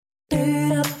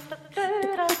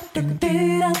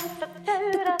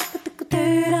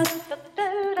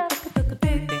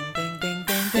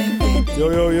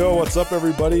Yo, what's up,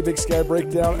 everybody? Big Sky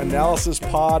Breakdown Analysis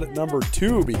Pod number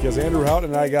 2, because Andrew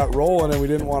Houghton and I got rolling and we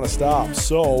didn't want to stop.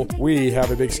 So we have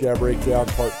a Big Sky Breakdown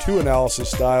Part 2 analysis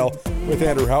style with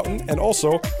Andrew Houghton, and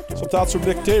also some thoughts from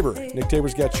Nick Taber. Nick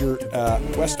Taber's got your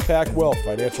WestPac Wealth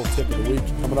financial tip of the week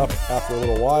coming up after a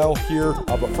little while here.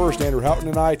 But first, Andrew Houghton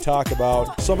and I talk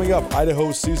about summing up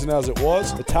Idaho's season as it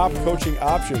was, the top coaching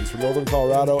options for Northern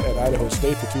Colorado and Idaho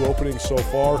State, the 2 openings so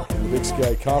far in the Big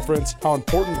Sky Conference, how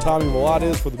important Tommy Millott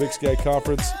is for the Big Sky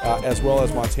Conference, as well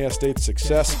as Montana State's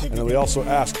success. And then we also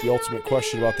ask the ultimate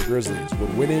question about the Grizzlies.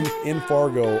 Would winning in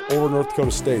Fargo over North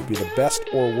Dakota State be the best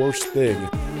or worst thing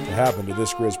to happen to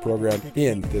this Griz program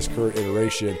in this current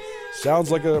iteration?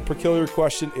 Sounds like a peculiar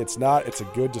question. It's not. It's a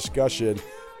good discussion.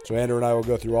 So Andrew and I will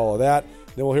go through all of that.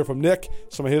 Then we'll hear from Nick,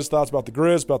 some of his thoughts about the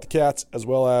Griz, about the Cats, as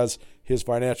well as his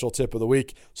financial tip of the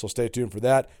week. So stay tuned for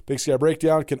that. Big Sky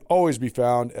Breakdown can always be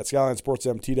found at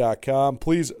SkylineSportsMT.com.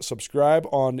 Please subscribe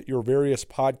on your various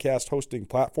podcast hosting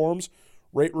platforms.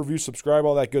 Rate, review, subscribe,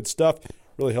 all that good stuff.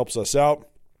 Really helps us out.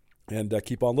 And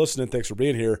keep on listening. Thanks for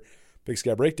being here. Big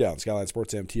Sky Breakdown,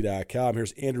 SkylineSportsMT.com.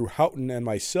 Here's Andrew Houghton and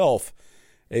myself.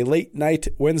 A late night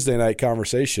Wednesday night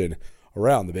conversation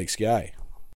around the Big Sky.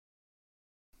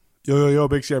 Yo,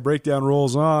 Big Sky Breakdown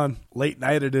rolls on. Late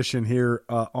night edition here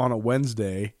on a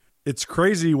Wednesday. It's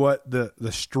crazy what the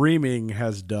streaming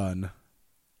has done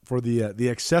for the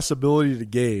accessibility to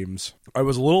games. I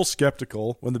was a little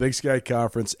skeptical when the Big Sky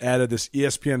Conference added this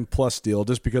ESPN Plus deal,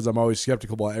 just because I'm always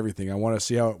skeptical about everything. I want to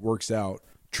see how it works out.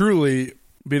 Truly,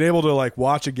 being able to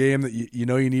watch a game that you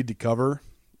know you need to cover,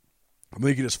 and then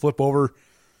you can just flip over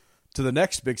to the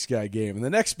next Big Sky game, and the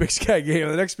next Big Sky game,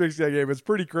 and the next Big Sky game. It's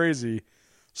pretty crazy.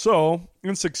 So,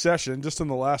 in succession, just in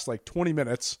the last 20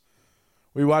 minutes,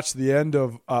 we watched the end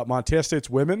of Montana State's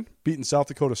women beating South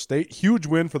Dakota State. Huge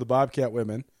win for the Bobcat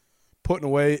women, putting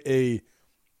away a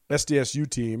SDSU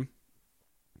team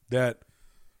that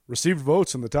received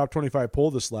votes in the top 25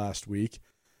 poll this last week.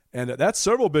 And that's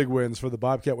several big wins for the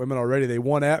Bobcat women already. They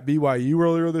won at BYU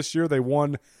earlier this year. They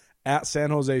won at San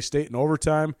Jose State in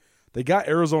overtime. They got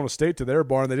Arizona State to their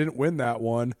barn. They didn't win that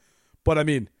one. But, I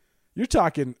mean, You're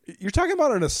talking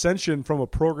about an ascension from a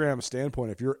program standpoint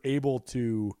if you're able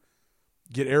to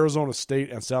get Arizona State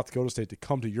and South Dakota State to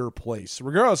come to your place,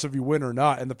 regardless if you win or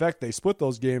not. And the fact they split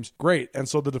those games, great. And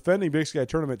so the defending Big Sky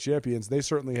Tournament champions, they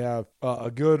certainly have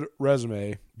a good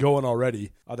resume going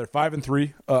already. They're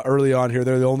 5-3 early on here.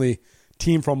 They're the only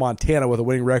team from Montana with a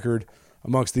winning record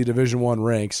amongst the Division I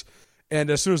ranks. And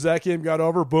as soon as that game got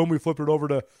over, boom, we flipped it over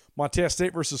to Montana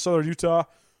State versus Southern Utah.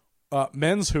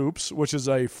 Men's hoops, which is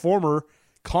a former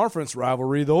conference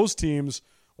rivalry. Those teams,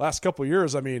 last couple of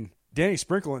years, I mean, Danny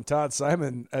Sprinkle and Todd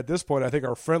Simon at this point, I think,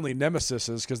 are friendly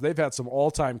nemesises because they've had some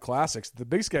all-time classics. The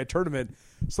Big Sky Tournament,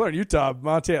 Southern Utah,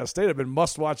 Montana State have been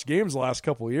must-watch games the last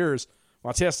couple of years.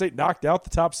 Montana State knocked out the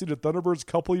top-seeded Thunderbirds a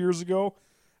couple of years ago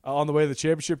on the way to the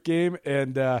championship game,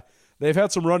 and they've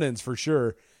had some run-ins for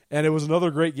sure. And it was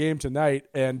another great game tonight,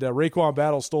 and Raekwon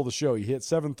Battle stole the show. He hit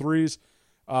 7 threes,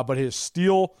 but his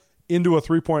steal into a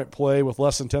three-point play with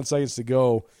less than 10 seconds to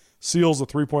go seals a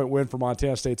three-point win for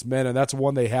Montana State's men, and that's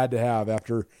one they had to have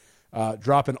after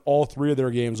dropping all 3 of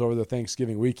their games over the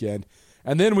Thanksgiving weekend.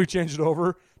 And then we changed it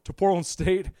over to Portland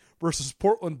State versus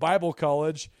Portland Bible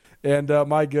College, and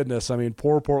my goodness, I mean,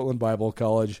 poor Portland Bible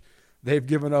College. They've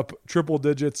given up triple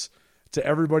digits to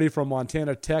everybody from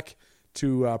Montana Tech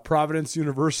to Providence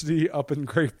University up in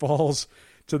Great Falls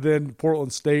to then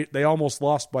Portland State. They almost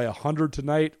lost by 100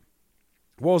 tonight.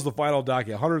 What was the final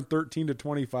docket?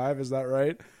 113-25, is that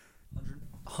right?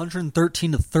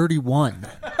 113-31.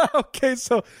 Okay,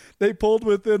 so they pulled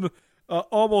within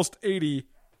almost 80.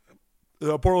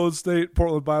 Portland State,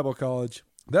 Portland Bible College.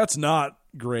 That's not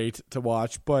great to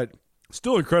watch, but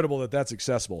still incredible that that's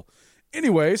accessible.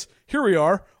 Anyways, here we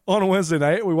are on a Wednesday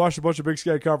night. We watched a bunch of Big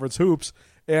Sky Conference hoops,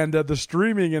 and the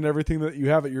streaming and everything that you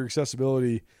have at your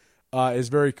accessibility is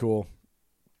very cool.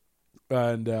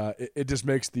 And it just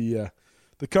makes the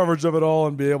coverage of it all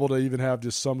and be able to even have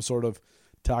just some sort of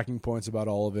talking points about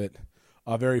all of it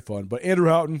very fun. But Andrew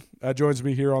Houghton joins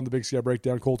me here on the Big Sky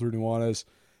Breakdown, Colter Nuanez,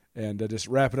 and just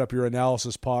wrapping up your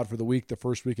analysis pod for the week, the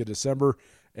first week of December.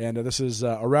 And this is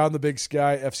around the Big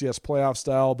Sky, FCS playoff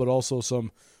style, but also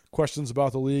some questions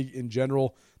about the league in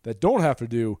general that don't have to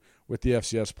do with the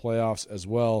FCS playoffs as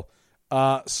well.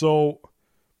 So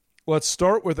let's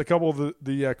start with a couple of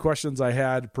the questions I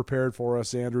had prepared for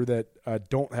us, Andrew, that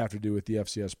don't have to do with the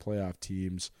FCS playoff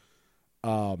teams.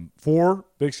 4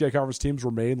 Big Sky Conference teams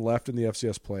remain left in the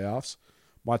FCS playoffs.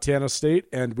 Montana State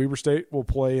and Weber State will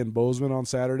play in Bozeman on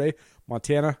Saturday.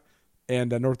 Montana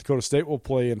and North Dakota State will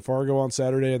play in Fargo on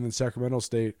Saturday, and then Sacramento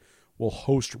State will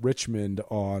host Richmond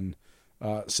on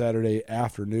Saturday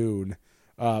afternoon.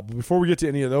 But before we get to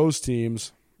any of those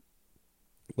teams,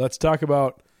 let's talk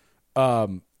about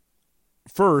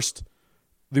first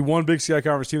the one Big Sky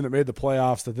Conference team that made the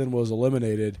playoffs that then was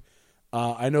eliminated.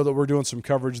 I know that we're doing some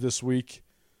coverage this week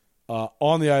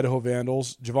on the Idaho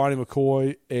Vandals. Giovanni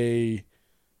McCoy, a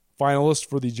finalist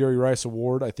for the Jerry Rice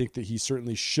Award. I think that he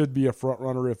certainly should be a front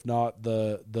runner, if not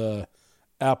the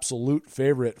absolute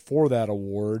favorite for that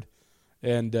award.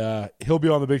 And he'll be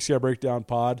on the Big Sky Breakdown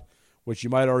pod, which you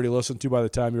might already listen to by the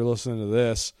time you're listening to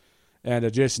this.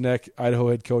 And Jason Eck, Idaho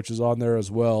head coach, is on there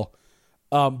as well.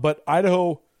 But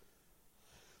Idaho,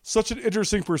 such an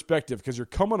interesting perspective because you're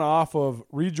coming off of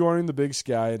rejoining the Big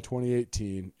Sky in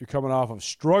 2018. You're coming off of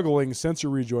struggling since you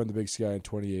rejoined the Big Sky in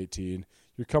 2018.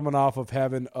 You're coming off of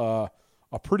having a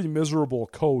pretty miserable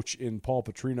coach in Paul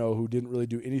Petrino who didn't really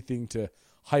do anything to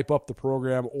hype up the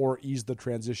program or ease the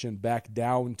transition back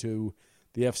down to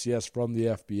the FCS from the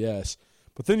FBS.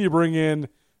 But then you bring in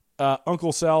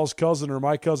Uncle Sal's cousin or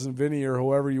my cousin Vinny or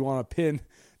whoever you want to pin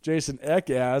Jason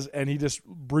Eck as, and he just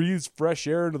breathes fresh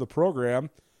air into the program.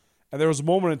 And there was a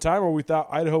moment in time where we thought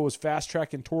Idaho was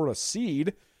fast-tracking toward a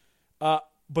seed.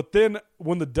 But then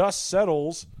when the dust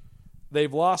settles,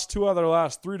 they've lost 2 out of their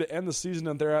last 3 to end the season,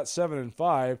 and they're at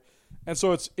 7-5. And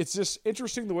so it's just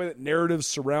interesting the way that narratives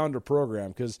surround a program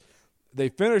because they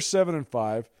finished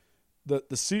 7-5.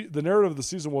 The narrative of the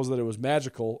season was that it was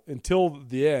magical until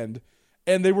the end,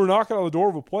 and they were knocking on the door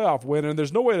of a playoff win, and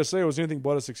there's no way to say it was anything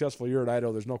but a successful year at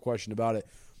Idaho. There's no question about it.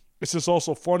 It's just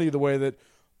also funny the way that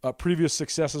previous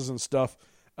successes and stuff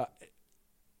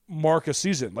mark a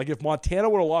season. Like if Montana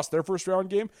would have lost their first round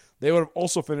game, they would have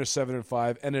also finished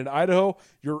 7-5. And in Idaho,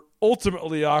 you're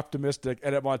ultimately optimistic.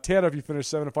 And at Montana, if you finish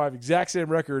 7-5, exact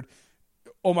same record,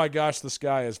 oh my gosh, the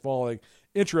sky is falling.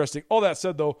 Interesting. All that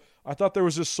said, though, I thought there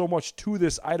was just so much to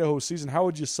this Idaho season. How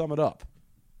would you sum it up?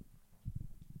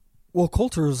 Well,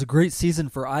 Colter, was a great season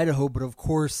for Idaho, but of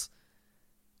course,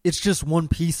 it's just one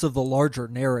piece of the larger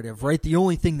narrative, right? The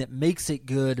only thing that makes it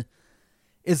good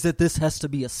is that this has to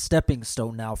be a stepping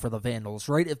stone now for the Vandals,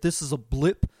 right? If this is a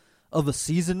blip of a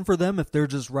season for them, if they're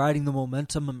just riding the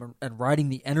momentum and riding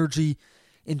the energy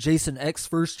in Jason Eck's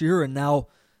first year and now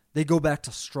they go back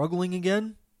to struggling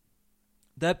again,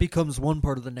 that becomes one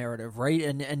part of the narrative, right?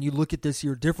 And you look at this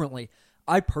year differently.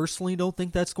 I personally don't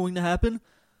think that's going to happen,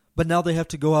 but now they have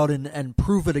to go out and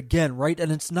prove it again, right?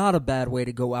 And it's not a bad way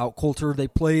to go out, Colter. They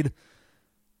played,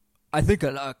 I think,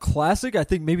 a classic. I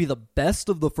think maybe the best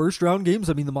of the first-round games.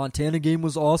 I mean, the Montana game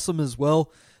was awesome as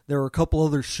well. There were a couple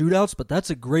other shootouts, but that's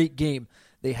a great game.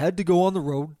 They had to go on the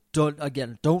road.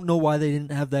 Don't know why they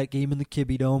didn't have that game in the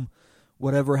Kibbe Dome.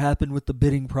 Whatever happened with the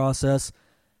bidding process.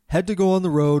 Had to go on the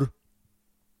road,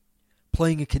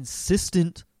 playing a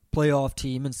consistent playoff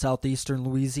team in southeastern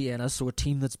Louisiana, so a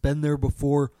team that's been there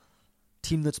before,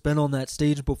 team that's been on that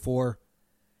stage before,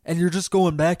 and you're just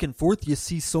going back and forth. You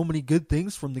see so many good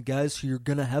things from the guys who you're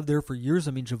going to have there for years.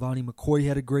 I mean, Giovanni McCoy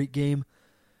had a great game.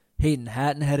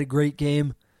 Houghton had a great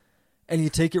game. And you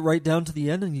take it right down to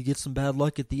the end, and you get some bad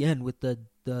luck at the end with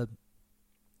the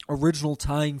original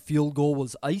tying field goal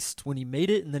was iced when he made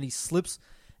it, and then he slips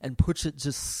and puts it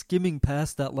just skimming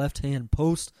past that left-hand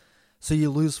post. So you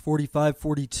lose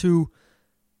 45-42.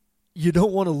 You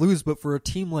don't want to lose, but for a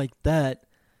team like that,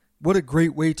 what a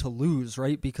great way to lose,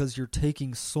 right? Because you're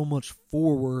taking so much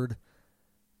forward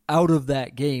out of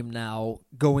that game now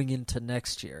going into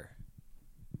next year.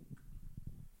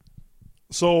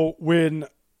 So when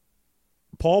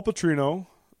Paul Petrino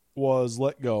was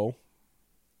let go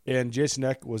and Jason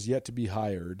Eck was yet to be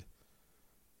hired,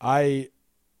 I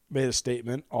made a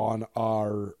statement on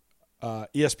our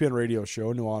ESPN radio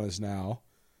show, Nuanez Now,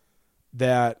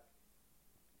 that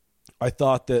I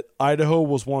thought that Idaho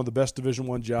was one of the best Division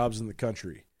I jobs in the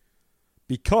country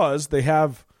because they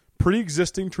have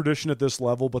pre-existing tradition at this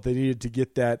level, but they needed to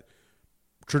get that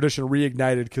tradition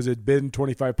reignited because it had been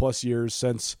 25-plus years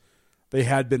since they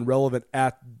had been relevant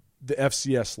at the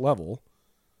FCS level.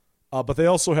 But they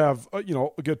also have a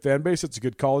good fan base. It's a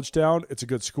good college town. It's a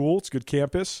good school. It's a good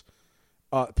campus.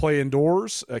 Play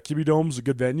indoors. Kibbe Dome's a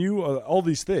good venue. All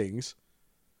these things.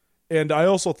 And I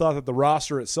also thought that the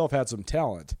roster itself had some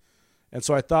talent. And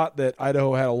so I thought that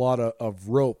Idaho had a lot of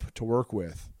rope to work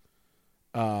with.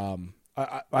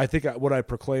 I think what I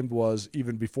proclaimed was,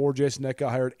 even before Jason Eck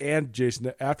got hired and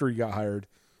Jason after he got hired,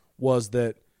 was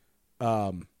that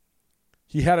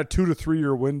he had a 2 to 3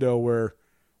 year window where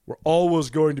all was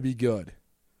going to be good.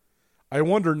 I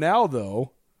wonder now,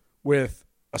 though, with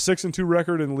a 6-2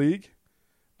 record in league,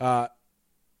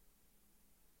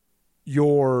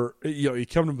 you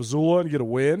come to Missoula and get a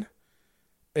win,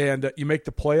 and you make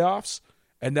the playoffs,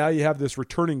 and now you have this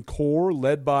returning core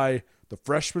led by the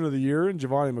freshman of the year in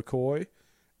Giovanni McCoy,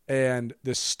 and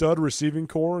this stud receiving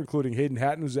core, including Hayden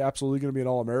Hatton, who's absolutely going to be an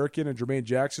All-American, and Jermaine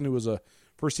Jackson, who was a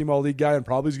first-team All-League guy and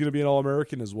probably is going to be an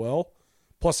All-American as well,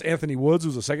 plus Anthony Woods,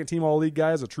 who's a second-team All-League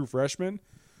guy as a true freshman.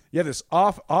 You have this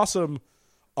awesome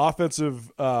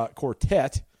offensive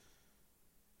quartet.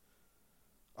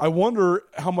 I wonder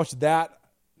how much that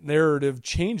narrative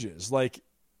changes. Like,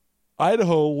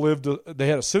 Idaho they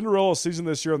had a Cinderella season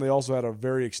this year, and they also had a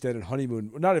very extended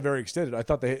honeymoon. Not a very extended. I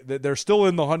thought they're still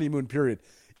in the honeymoon period.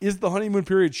 Is the honeymoon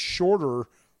period shorter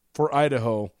for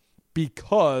Idaho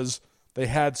because they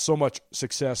had so much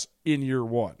success in year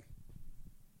one?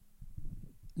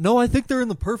 No, I think they're in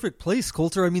the perfect place,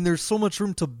 Colter. I mean, there's so much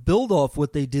room to build off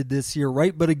what they did this year,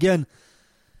 right? But again,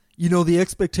 the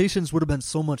expectations would have been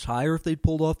so much higher if they'd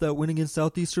pulled off that win against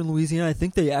Southeastern Louisiana. I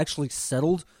think they actually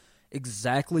settled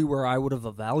exactly where I would have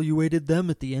evaluated them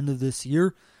at the end of this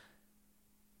year.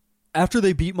 After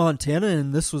they beat Montana,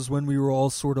 and this was when we were all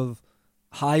sort of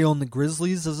high on the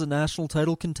Grizzlies as a national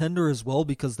title contender as well,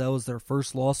 because that was their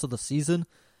first loss of the season.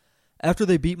 After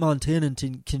they beat Montana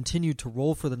and continued to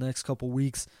roll for the next couple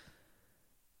weeks,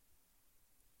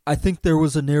 I think there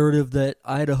was a narrative that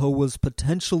Idaho was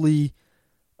potentially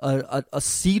a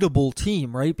seedable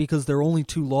team, right? Because their only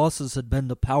two losses had been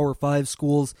to Power 5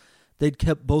 schools. They'd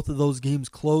kept both of those games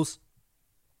close.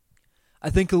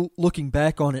 I think looking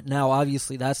back on it now,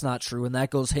 obviously that's not true, and that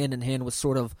goes hand in hand with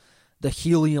sort of the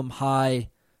helium-high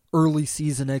early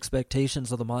season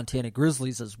expectations of the Montana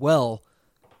Grizzlies as well.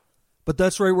 But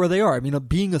that's right where they are. I mean,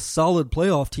 being a solid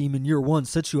playoff team in year one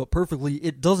sets you up perfectly.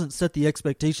 It doesn't set the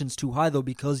expectations too high, though,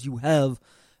 because you have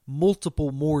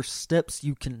multiple more steps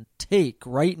you can take.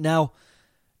 Right now,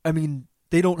 I mean,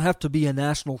 they don't have to be a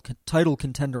national title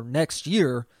contender next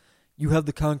year. You have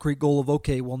the concrete goal of,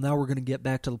 okay, well, now we're going to get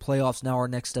back to the playoffs. Now our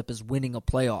next step is winning a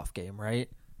playoff game, right?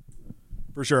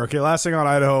 For sure. Okay, last thing on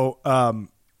Idaho.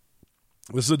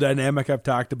 This is a dynamic I've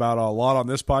talked about a lot on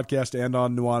this podcast and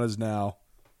on Nuanez Now.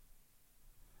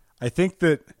 I think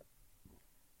that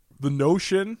the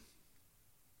notion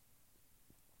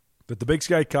that the Big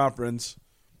Sky Conference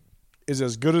is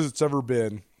as good as it's ever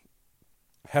been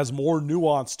has more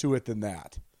nuance to it than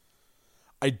that.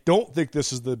 I don't think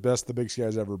this is the best the Big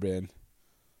Sky's ever been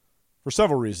for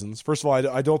several reasons. First of all,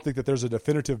 I don't think that there's a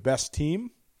definitive best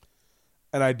team,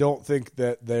 and I don't think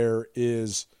that there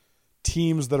is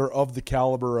teams that are of the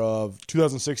caliber of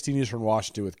 2016 Eastern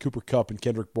Washington with Cooper Kupp and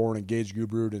Kendrick Bourne and Gage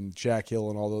Gubrud and Shaq Hill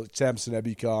and all the Samson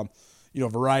Ebicom,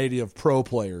 variety of pro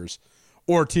players,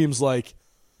 or teams like,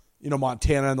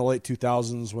 Montana in the late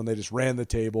 2000s when they just ran the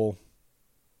table.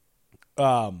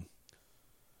 I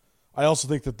also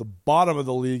think that the bottom of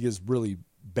the league is really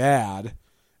bad,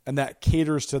 and that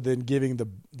caters to then giving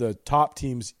the top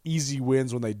teams easy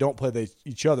wins when they don't play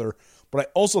each other. But I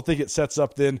also think it sets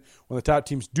up then when the top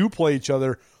teams do play each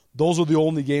other, those are the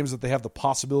only games that they have the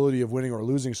possibility of winning or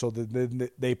losing, so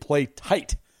that they play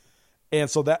tight. And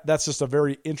so that's just a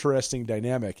very interesting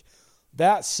dynamic.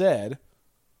 That said,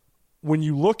 when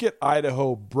you look at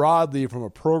Idaho broadly from a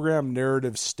program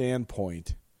narrative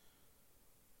standpoint,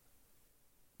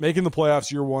 making the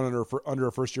playoffs year one under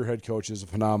a first-year head coach is a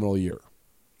phenomenal year,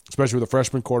 especially with a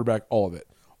freshman quarterback, all of it.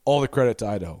 All the credit to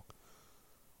Idaho.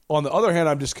 On the other hand,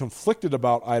 I'm just conflicted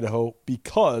about Idaho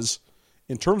because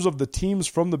in terms of the teams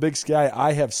from the Big Sky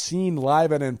I have seen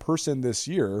live and in person this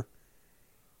year,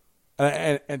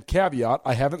 and caveat,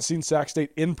 I haven't seen Sac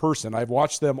State in person. I've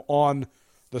watched them on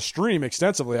the stream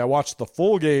extensively. I watched the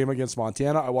full game against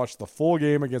Montana. I watched the full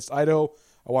game against Idaho.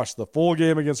 I watched the full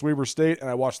game against Weber State, and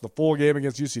I watched the full game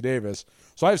against UC Davis.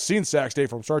 So I've seen Sac State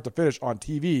from start to finish on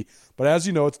TV, but as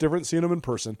you know, it's different seeing them in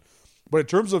person. But in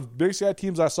terms of Big Sky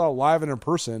teams I saw live and in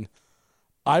person,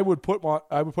 I would put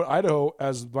Idaho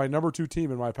as my number 2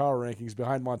 team in my power rankings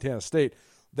behind Montana State.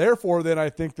 Therefore, then I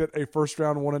think that a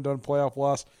first-round one-and-done playoff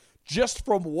loss, just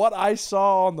from what I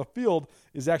saw on the field,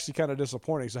 is actually kind of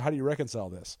disappointing. So how do you reconcile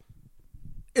this?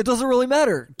 It doesn't really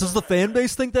matter. Does the fan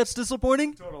base think that's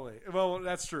disappointing? Totally. Well,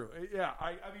 that's true. Yeah,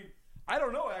 I mean, I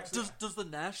don't know, actually. Does the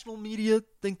national media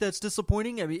think that's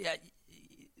disappointing? I mean,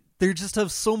 they just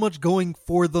have so much going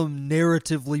for them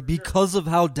narratively because of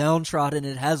how downtrodden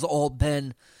it has all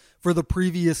been for the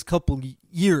previous couple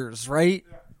years, right?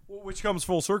 Yeah. Well, which comes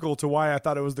full circle to why I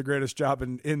thought it was the greatest job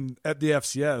at the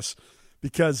FCS,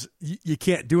 because you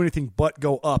can't do anything but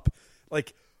go up.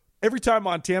 Like, every time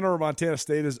Montana or Montana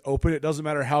State is open, it doesn't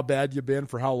matter how bad you've been,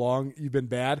 for how long you've been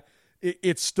bad,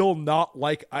 it's still not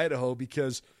like Idaho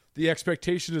because the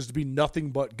expectation is to be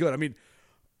nothing but good. I mean,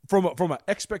 from an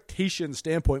expectation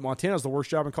standpoint, Montana's the worst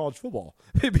job in college football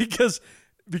because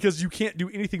you can't do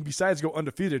anything besides go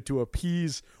undefeated to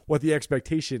appease what the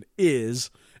expectation is,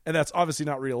 and that's obviously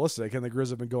not realistic. And the Griz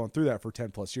have been going through that for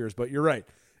 10+ years. But you're right;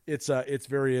 it's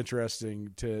very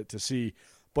interesting to see.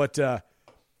 But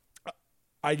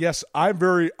I guess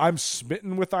I'm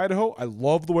smitten with Idaho. I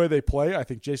love the way they play. I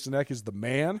think Jason Eck is the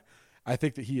man. I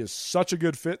think that he is such a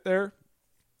good fit there,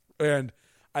 and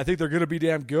I think they're going to be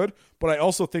damn good. But I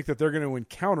also think that they're going to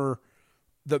encounter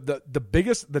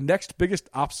the next biggest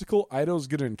obstacle Idaho's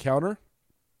going to encounter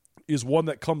is one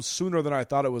that comes sooner than I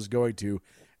thought it was going to,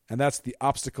 and that's the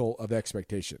obstacle of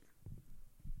expectation.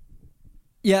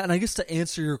 Yeah, and I guess to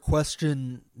answer your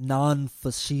question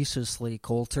non-facetiously,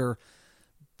 Colter,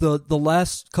 the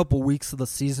last couple weeks of the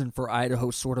season for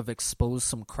Idaho sort of exposed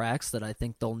some cracks that I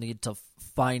think they'll need to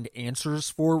find answers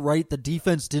for, right? The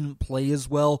defense didn't play as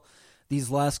well these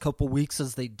last couple weeks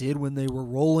as they did when they were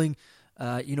rolling.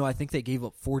 I think they gave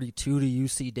up 42 to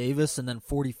UC Davis and then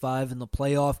 45 in the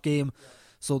playoff game.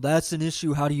 So that's an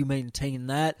issue. How do you maintain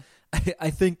that?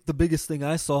 I think the biggest thing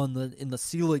I saw in the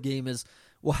Sela game is,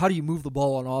 well, how do you move the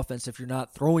ball on offense if you're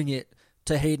not throwing it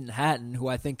to Hayden Hatton, who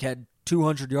I think had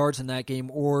 200 yards in that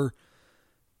game, or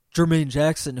Jermaine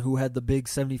Jackson, who had the big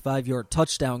 75-yard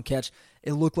touchdown catch?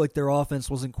 It looked like their offense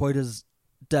wasn't quite as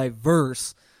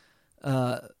diverse.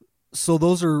 So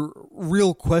those are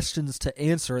real questions to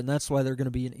answer, and that's why they're going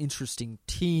to be an interesting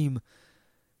team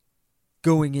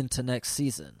going into next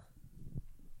season.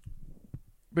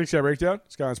 Big Sky Breakdown,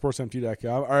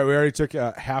 SkylineSportsMT.com. All right, we already took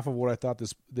half of what I thought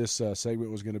this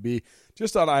segment was going to be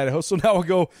just on Idaho. So now we'll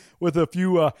go with a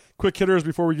few quick hitters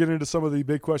before we get into some of the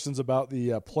big questions about the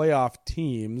playoff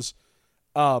teams.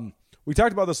 We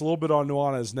talked about this a little bit on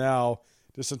Nuanez now,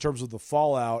 just in terms of the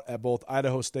fallout at both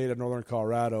Idaho State and Northern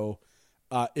Colorado.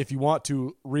 If you want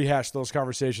to rehash those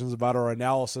conversations about our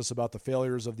analysis about the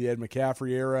failures of the Ed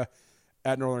McCaffrey era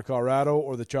at Northern Colorado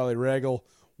or the Charlie Ragle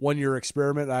one-year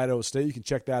experiment at Idaho State, you can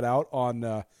check that out on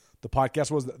the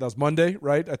podcast. That was Monday,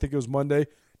 right? I think it was Monday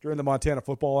during the Montana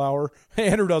Football Hour.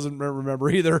 Andrew doesn't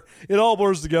remember either. It all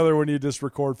blurs together when you just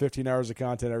record 15 hours of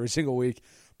content every single week.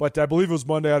 But I believe it was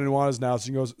Monday on Nuanez now, so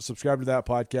you can go subscribe to that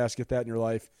podcast, get that in your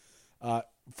life.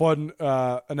 Fun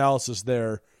analysis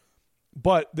there.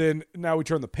 But then now we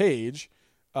turn the page.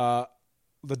 The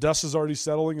dust is already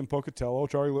settling in Pocatello.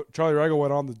 Charlie Ragle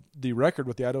went on the record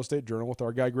with the Idaho State Journal with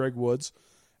our guy Greg Woods.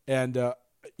 And, I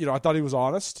thought he was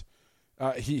honest.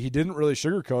 He didn't really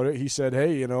sugarcoat it. He said,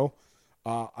 hey, I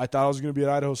thought I was going to be at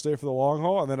Idaho State for the long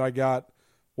haul, and then I got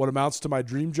what amounts to my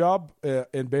dream job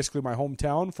in basically my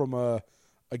hometown from a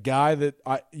guy that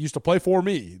I used to play for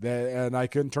me, and I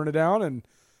couldn't turn it down.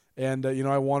 And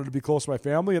I wanted to be close to my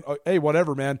family. And, hey,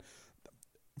 whatever, man.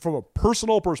 From a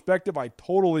personal perspective, I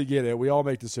totally get it. We all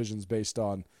make decisions based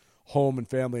on home and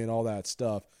family and all that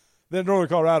stuff. Then Northern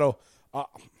Colorado,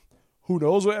 who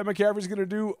knows what Ed McCaffrey's going to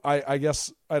do? I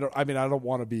guess I don't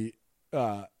want to be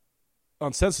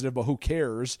unsensitive, but who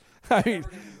cares? Ed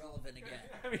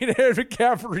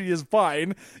McCaffrey is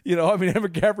fine. Ed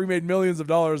McCaffrey made millions of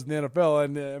dollars in the NFL,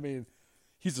 and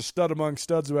he's a stud among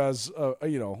studs who has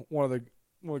one of the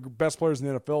best players in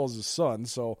the NFL is his son,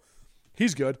 so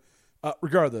he's good.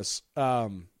 Regardless,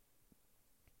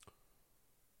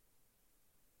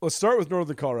 let's start with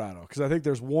Northern Colorado because I think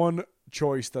there's one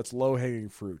choice that's low-hanging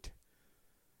fruit.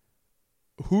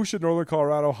 Who should Northern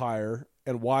Colorado hire,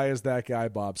 and why is that guy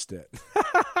Bob Stitt?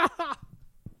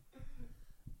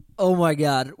 Oh, my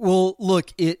God. Well,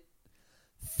 look, it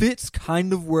fits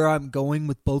kind of where I'm going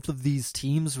with both of these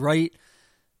teams, right?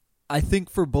 I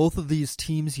think for both of these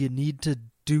teams, you need to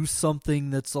do something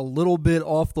that's a little bit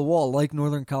off the wall, like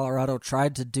Northern Colorado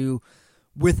tried to do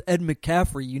with Ed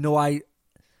McCaffrey.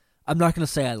 I'm not going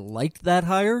to say I liked that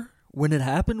hire when it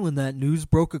happened, when that news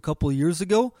broke a couple of years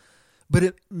ago, but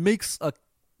it makes a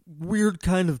weird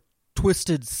kind of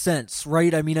twisted sense,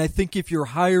 right? I think if you're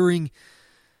hiring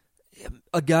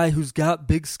a guy who's got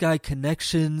Big Sky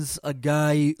connections, a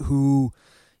guy who,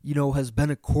 has been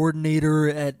a coordinator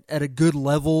at a good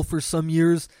level for some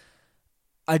years,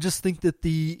 I just think that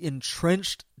the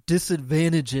entrenched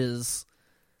disadvantages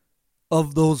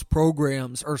of those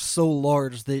programs are so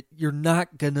large that you're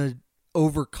not going to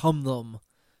overcome them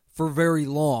for very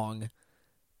long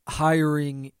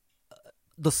hiring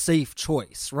the safe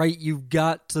choice, right? You've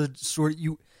got to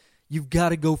you've got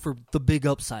to go for the big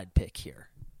upside pick here.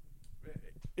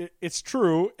 It's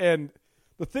true, and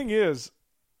the thing is,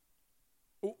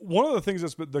 one of the things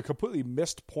that's been the completely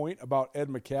missed point about Ed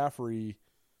McCaffrey,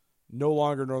 no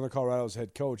longer Northern Colorado's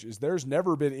head coach, is there's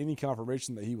never been any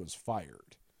confirmation that he was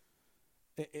fired.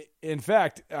 In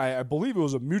fact, I believe it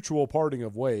was a mutual parting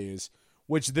of ways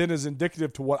which then is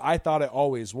indicative to what I thought it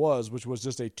always was, which was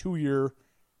just a 2-year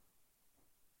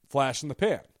flash in the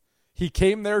pan. He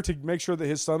came there to make sure that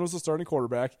his son was the starting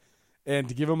quarterback and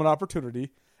to give him an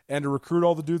opportunity and to recruit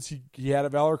all the dudes he had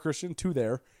at Valor Christian to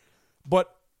there.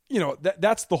 But,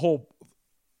 that's the whole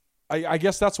 – I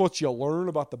guess that's what you learn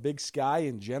about the Big Sky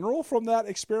in general from that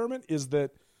experiment, is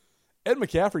that Ed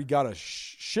McCaffrey got a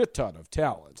shit ton of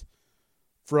talent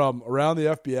from around the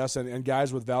FBS and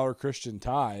guys with Valor Christian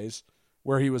ties,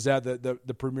 where he was at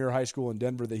the premier high school in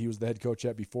Denver that he was the head coach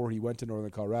at before he went to Northern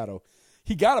Colorado.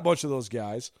 He got a bunch of those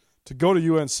guys to go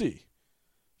to UNC.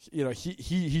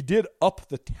 He did up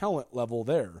the talent level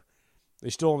there. They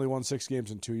still only won 6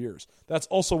 games in 2 years. That's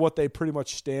also what they pretty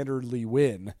much standardly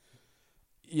win.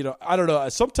 I don't know.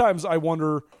 Sometimes I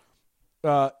wonder,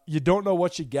 you don't know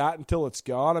what you got until it's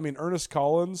gone. I mean, Ernest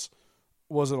Collins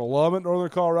was an alum at Northern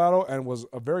Colorado and was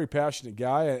a very passionate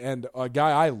guy and a guy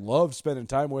I loved spending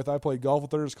time with. I played golf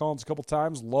with Ernest Collins a couple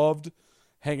times, loved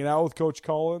hanging out with Coach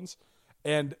Collins.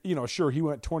 And, sure, he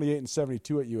went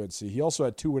 28-72 at UNC. He also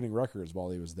had 2 winning records while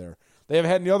he was there. They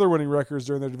haven't had any other winning records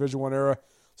during their Division I era,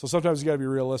 so sometimes you got to be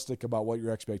realistic about what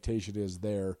your expectation is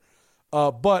there.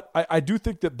 But I do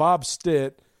think that Bob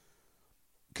Stitt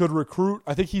could recruit.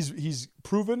 I think he's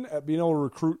proven at being able to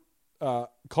recruit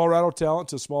Colorado talent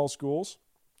to small schools.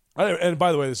 And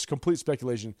by the way, this is complete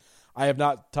speculation. I have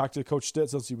not talked to Coach Stitt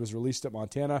since he was released at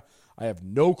Montana. I have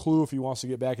no clue if he wants to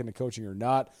get back into coaching or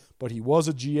not, but he was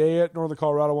a GA at Northern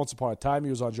Colorado once upon a time. He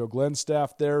was on Joe Glenn's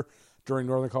staff there during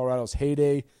Northern Colorado's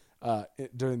heyday,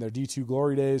 during their D2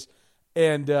 glory days.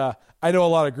 And I know a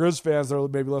lot of Griz fans that are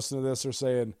maybe listening to this are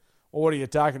saying, well, what are you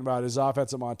talking about? His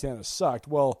offense at Montana sucked.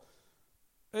 Well,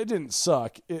 it didn't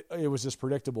suck. It was just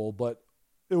predictable, but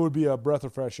it would be a breath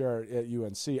of fresh air at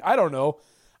UNC. I don't know.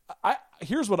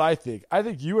 Here's what I think. I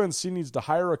think UNC needs to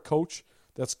hire a coach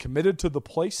that's committed to the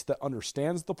place, that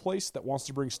understands the place, that wants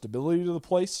to bring stability to the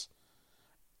place.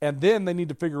 And then they need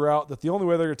to figure out that the only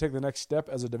way they're going to take the next step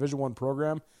as a Division I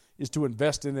program is to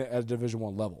invest in it at a Division I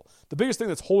level. The biggest thing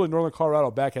that's holding Northern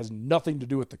Colorado back has nothing to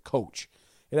do with the coach.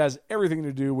 It has everything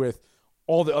to do with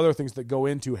all the other things that go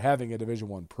into having a Division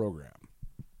I program.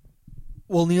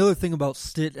 Well, and the other thing about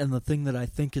Stitt, and the thing that I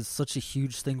think is such a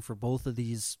huge thing for both of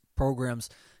these programs,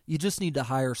 you just need to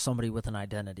hire somebody with an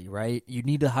identity, right? You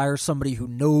need to hire somebody who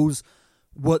knows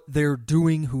what they're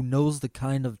doing, who knows the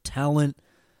kind of talent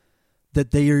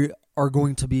that they are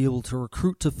going to be able to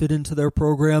recruit to fit into their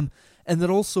program. And that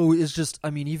also is just, I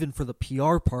mean, even for the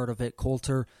PR part of it,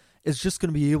 Colter, is just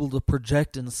going to be able to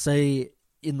project and say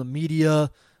in the media,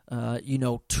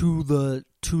 to the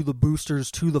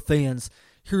boosters, to the fans,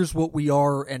 here's what we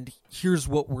are and here's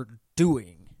what we're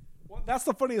doing. Well, that's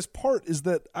the funniest part, is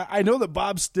that I know that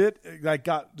Bob Stitt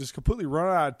got just completely run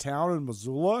out of town in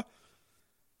Missoula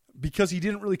because he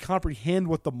didn't really comprehend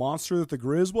what the monster that the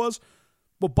Griz was.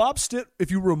 But Bob Stitt, if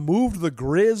you removed the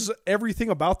Griz, everything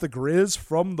about the Griz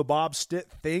from the Bob Stitt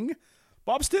thing,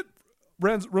 Bob Stitt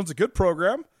runs a good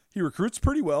program. He recruits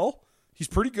pretty well. He's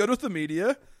pretty good with the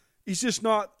media. He's just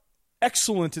not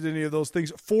excellent at any of those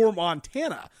things for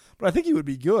Montana. But I think he would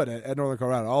be good at Northern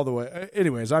Colorado all the way.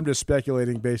 Anyways, I'm just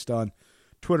speculating based on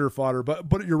Twitter fodder.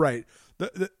 But you're right.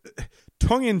 The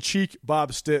tongue-in-cheek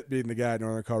Bob Stitt being the guy at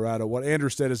Northern Colorado, what Andrew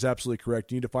said is absolutely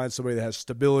correct. You need to find somebody that has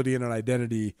stability and an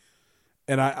identity.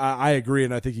 And I agree,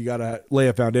 and I think you got to lay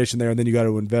a foundation there, and then you got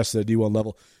to invest at a D1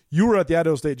 level. You were at the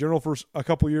Idaho State Journal for a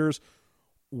couple years.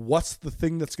 What's the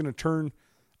thing that's going to turn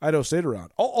Idaho State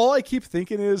around? All I keep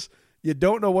thinking is you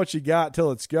don't know what you got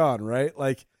till it's gone, right?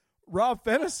 Like Rob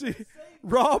Fennessy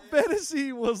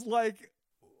was like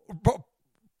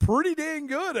pretty dang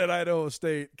good at Idaho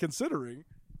State, considering.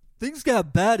 Things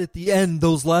got bad at the end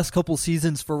those last couple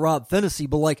seasons for Rob Fennessy,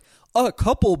 but like a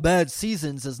couple bad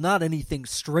seasons is not anything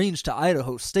strange to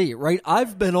Idaho State, right?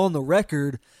 I've been on the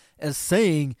record as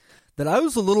saying that I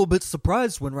was a little bit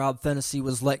surprised when Rob Fennessy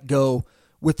was let go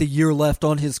with a year left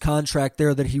on his contract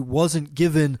there, that he wasn't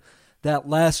given that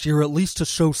last year at least to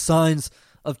show signs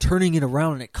of turning it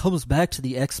around. And it comes back to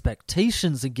the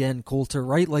expectations again, Colter,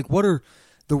 right? Like, what are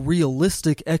the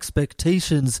realistic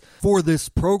expectations for this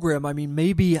program? I mean,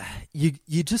 maybe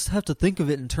you just have to think of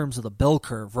it in terms of the bell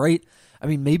curve, right? I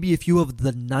mean, maybe if you have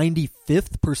the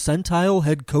 95th percentile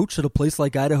head coach at a place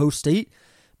like Idaho State,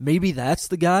 maybe that's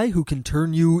the guy who can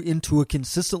turn you into a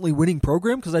consistently winning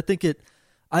program, because I think at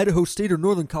Idaho State or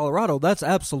Northern Colorado, that's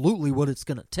absolutely what it's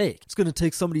going to take. It's going to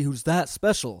take somebody who's that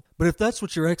special. But if that's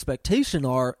what your expectations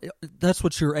are,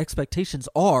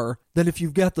 then if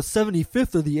you've got the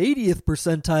 75th or the 80th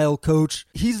percentile coach,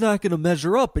 he's not going to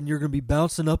measure up, and you're going to be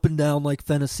bouncing up and down like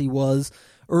Fennessy was,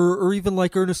 or even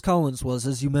like Ernest Collins was,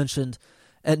 as you mentioned,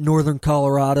 at Northern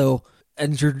Colorado.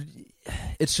 and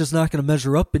it's just not going to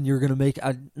measure up, and you're going to make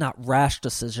not rash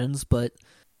decisions, but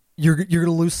you're going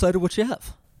to lose sight of what you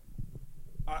have.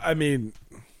 I mean,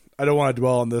 I don't want to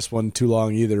dwell on this one too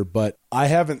long either, but I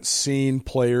haven't seen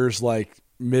players like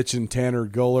Mitch and Tanner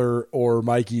Guller or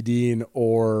Mikey Dean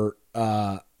or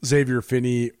Xavier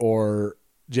Finney or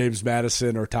James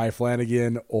Madison or Ty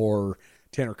Flanagan or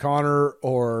Tanner Connor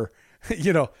or,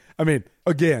 I mean,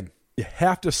 again, you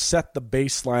have to set the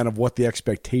baseline of what the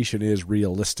expectation is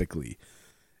realistically.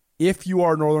 If you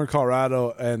are Northern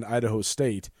Colorado and Idaho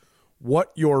State,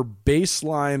 what your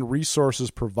baseline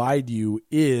resources provide you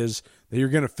is that you're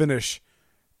going to finish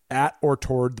at or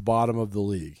toward the bottom of the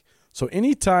league. So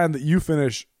anytime that you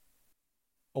finish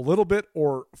a little bit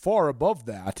or far above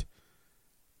that,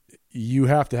 you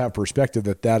have to have perspective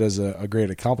that is a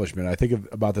great accomplishment. I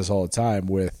think about this all the time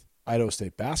with Idaho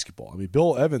State basketball. I mean,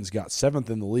 Bill Evans got 7th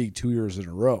in the league 2 years in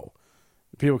a row.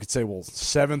 People could say, well,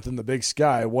 7th in the Big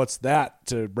Sky, what's that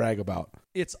to brag about?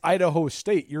 It's Idaho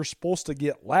State. You're supposed to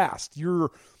get last.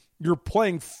 You're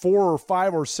playing 4 or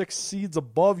 5 or 6 seeds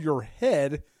above your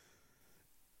head.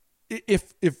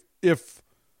 If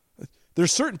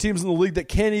there's certain teams in the league that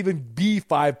can't even be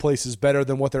 5 places better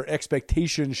than what their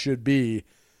expectations should be.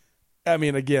 I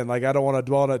mean, again, like, I don't want to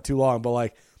dwell on it too long, but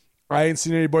like, I ain't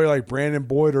seen anybody like Brandon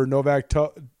Boyd or Novak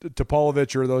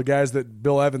Topolovic or the guys that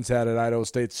Bill Evans had at Idaho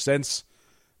State since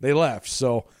they left.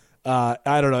 So I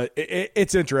don't know.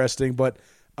 It's interesting, but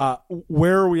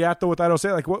where are we at though with Idaho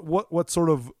State? Like, what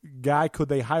sort of guy could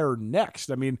they hire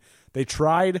next? I mean, they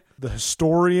tried the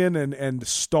historian and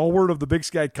stalwart of the Big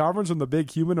Sky Conference and the big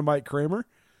human and Mike Kramer.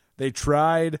 They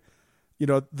tried,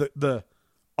 the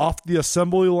off the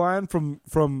assembly line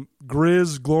from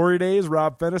Griz glory days,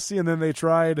 Rob Fennessy, and then they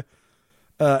tried,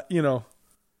 the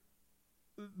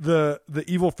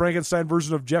evil Frankenstein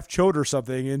version of Jeff Choate or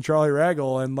something in Charlie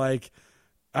Raggle, and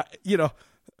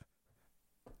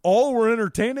all were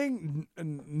entertaining.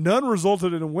 None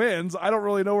resulted in wins. I don't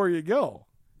really know where you go.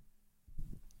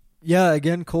 Yeah,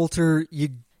 again, Colter, you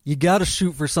got to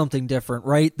shoot for something different,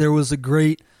 right? There was a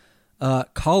great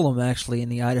column actually in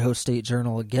the Idaho State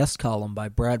Journal, a guest column by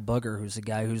Brad Bugger, who's a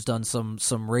guy who's done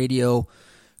some radio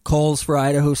calls for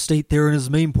Idaho State there, and his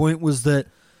main point was that,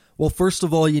 well, first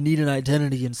of all, you need an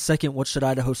identity, and second, what should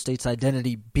Idaho State's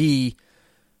identity be?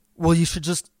 Well,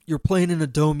 you're playing in a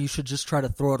dome, you should just try to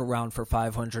throw it around for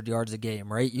 500 yards a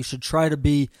game, right? You should try to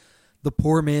be the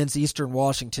poor man's Eastern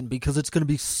Washington, because it's going to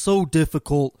be so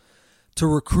difficult to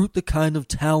recruit the kind of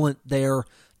talent there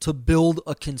to build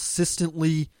a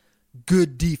consistently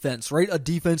good defense, right? A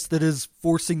defense that is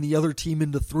forcing the other team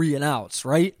into 3 and outs,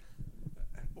 right?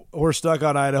 We're stuck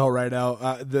on Idaho right now,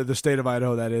 the state of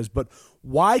Idaho, that is. But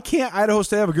why can't Idaho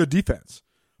State have a good defense?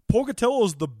 Pocatello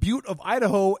is the butte of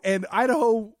Idaho, and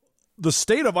Idaho, the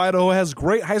state of Idaho, has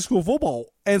great high school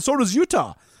football, and so does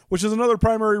Utah, which is another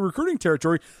primary recruiting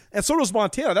territory, and so does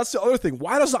Montana. That's the other thing.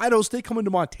 Why does Idaho State come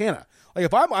into Montana? Like,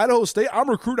 if I'm Idaho State, I'm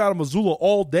recruiting out of Missoula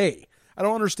all day. I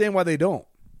don't understand why they don't.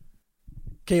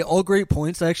 Okay, all great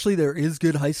points. Actually, there is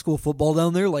good high school football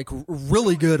down there, like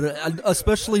really good,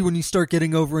 especially when you start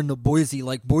getting over into Boise.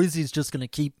 Like, Boise's just going to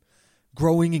keep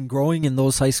growing and growing in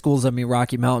those high schools. I mean,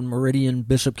 Rocky Mountain, Meridian,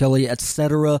 Bishop Kelly,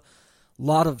 etc. A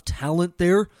lot of talent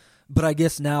there. But I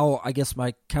guess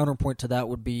my counterpoint to that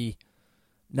would be,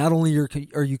 not only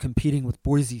are you competing with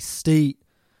Boise State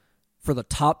for the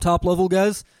top level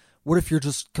guys, what if you're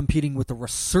just competing with the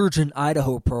resurgent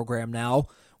Idaho program now?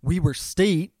 Weber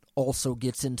State also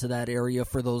gets into that area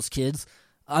for those kids.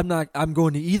 I'm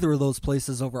going to either of those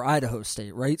places over Idaho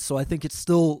State, right? So I think it's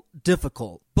still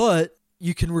difficult. But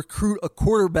you can recruit a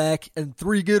quarterback and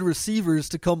 3 good receivers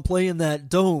to come play in that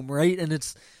dome, right? And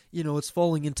it's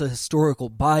falling into historical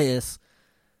bias,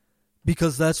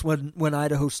 because that's when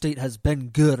Idaho State has been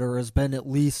good, or has been at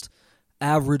least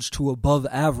average to above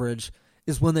average,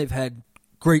 is when they've had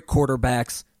great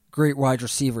quarterbacks, great wide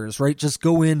receivers, right? Just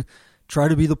go in, try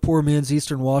to be the poor man's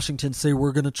Eastern Washington, say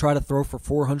we're going to try to throw for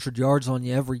 400 yards on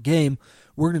you every game.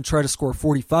 We're going to try to score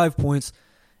 45 points.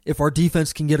 If our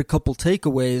defense can get a couple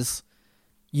takeaways,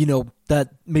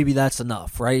 that's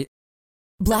enough, right?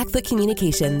 Blackfoot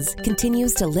Communications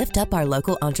continues to lift up our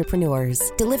local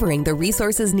entrepreneurs, delivering the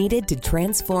resources needed to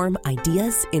transform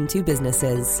ideas into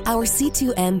businesses. Our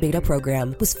C2M beta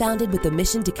program was founded with the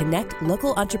mission to connect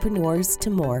local entrepreneurs to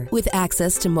more. With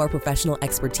access to more professional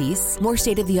expertise, more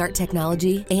state-of-the-art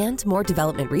technology, and more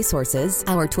development resources,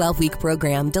 our 12-week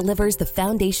program delivers the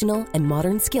foundational and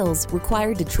modern skills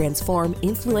required to transform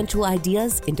influential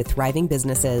ideas into thriving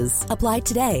businesses. Apply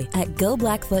today at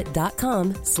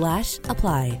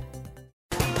goblackfoot.com/apply.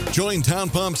 Join Town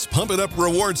Pump's Pump It Up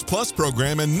Rewards Plus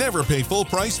program and never pay full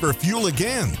price for fuel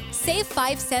again. Save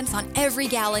 5 cents on every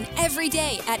gallon every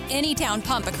day at any town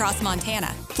pump across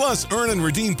Montana. Plus, earn and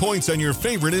redeem points on your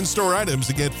favorite in-store items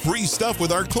to get free stuff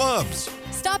with our clubs.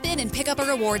 Stop in and pick up a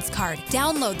rewards card.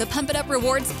 Download the Pump It Up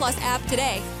Rewards Plus app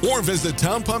today. Or visit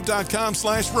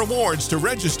townpump.com/rewards to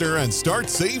register and start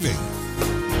saving.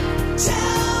 Right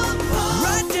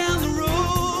down the road.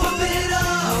 Pump it up.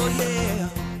 Oh, yeah.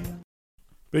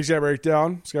 Big Sky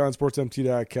Breakdown,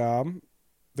 SkylineSportsMT.com.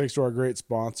 Thanks to our great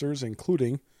sponsors,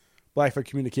 including Blackfoot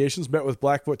Communications. Met with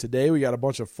Blackfoot today. We got a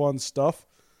bunch of fun stuff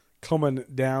coming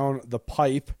down the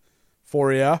pipe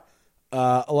for you.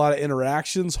 A lot of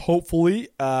interactions, hopefully.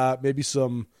 Maybe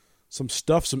some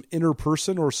stuff, some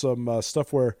interperson or some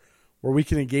stuff where we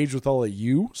can engage with all of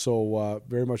you. So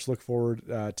very much look forward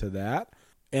to that.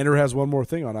 Andrew has one more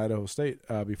thing on Idaho State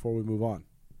before we move on.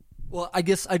 Well, I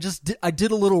guess I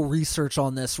did a little research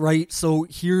on this, right? So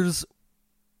here's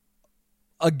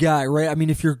a guy, right? I mean,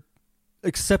 if you're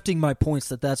accepting my points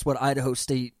that that's what Idaho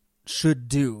State should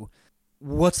do,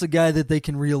 what's a guy that they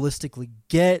can realistically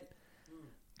get?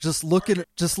 Just looking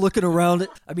around it.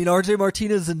 I mean, RJ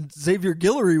Martinez and Xavier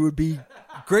Guillory would be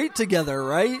great together,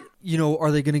 right? You know,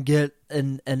 are they going to get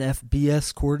an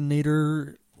FBS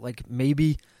coordinator? Like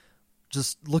maybe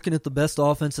just looking at the best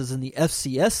offenses in the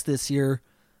FCS this year,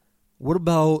 what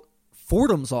about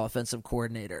Fordham's offensive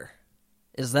coordinator?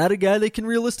 Is that a guy they can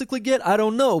realistically get? I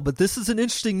don't know, but this is an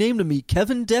interesting name to me.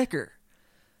 Kevin Decker,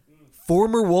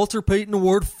 former Walter Payton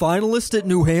Award finalist at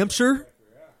New Hampshire.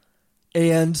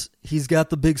 And he's got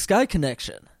the Big Sky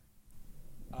connection.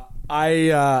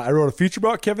 I wrote a feature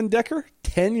about Kevin Decker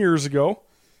 10 years ago.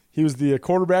 He was the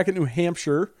quarterback at New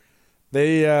Hampshire.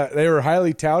 They were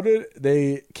highly touted.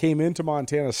 They came into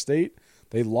Montana State.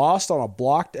 They lost on a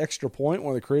blocked extra point,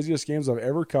 one of the craziest games I've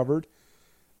ever covered.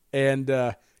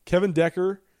 And Kevin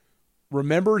Decker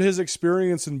remembered his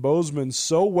experience in Bozeman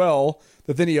so well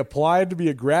that then he applied to be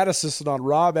a grad assistant on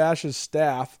Rob Ash's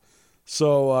staff.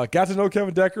 So got to know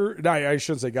Kevin Decker. No, I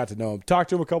shouldn't say got to know him. Talked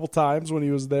to him a couple times when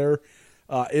he was there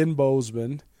in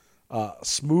Bozeman.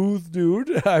 Smooth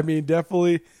dude. I mean,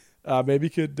 definitely maybe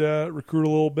could recruit a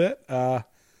little bit.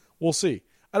 We'll see.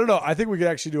 I don't know. I think we could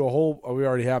actually do we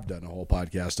already have done a whole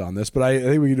podcast on this, but I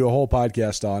think we could do a whole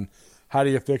podcast on how do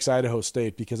you fix Idaho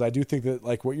State, because I do think that,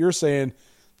 like what you're saying,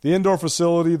 the indoor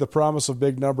facility, the promise of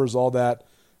big numbers, all that,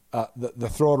 the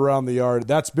throw it around the yard,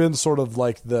 that's been sort of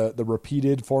like the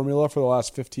repeated formula for the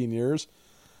last 15 years.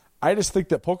 I just think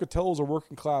that Pocatello is a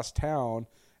working class town,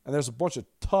 and there's a bunch of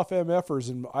tough MFers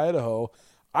in Idaho.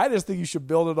 I just think you should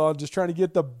build it on just trying to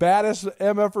get the baddest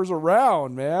MFers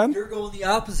around, man. You're going the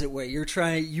opposite way. You're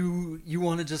trying you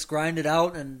want to just grind it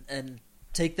out and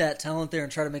take that talent there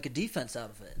and try to make a defense out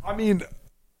of it. I mean,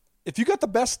 if you got the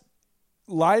best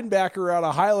linebacker out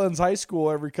of Highlands High School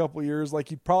every couple of years,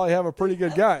 like, you'd probably have a pretty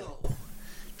good guy.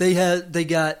 They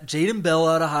got Jaden Bell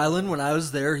out of Highland when I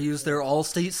was there. He was their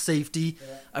all-state safety.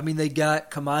 Yeah. I mean, they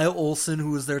got Kamaya Olson,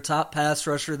 who was their top pass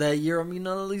rusher that year. I mean,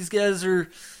 none of these guys are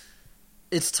 –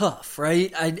 it's tough,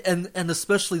 right? And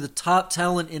especially the top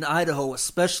talent in Idaho,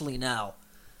 especially now,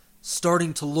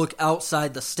 starting to look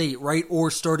outside the state, right,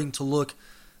 or starting to look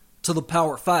to the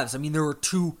Power Fives. I mean, there were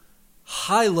two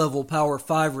high-level Power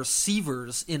 5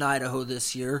 receivers in Idaho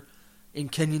this year, in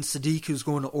Kenyon Sadiq, who's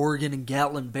going to Oregon, and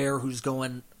Gatlin Bear, who's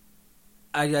going,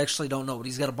 I actually don't know, but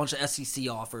he's got a bunch of SEC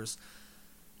offers.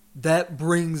 That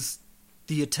brings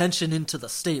the attention into the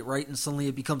state, right? And suddenly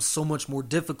it becomes so much more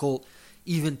difficult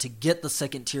even to get the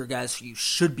second-tier guys who you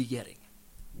should be getting.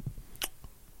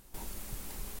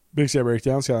 Big Sky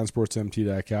Breakdown,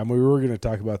 SkylineSportsMT.com. We were going to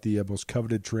talk about the most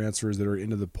coveted transfers that are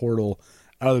into the portal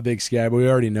out of the Big Sky, but we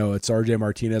already know it's RJ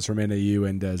Martinez from NAU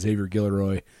and Xavier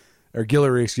Guillory,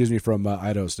 from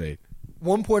Idaho State.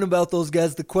 One point about those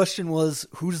guys, the question was,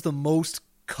 who's the most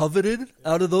coveted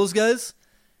out of those guys?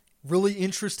 Really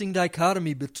interesting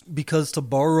dichotomy, because to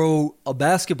borrow a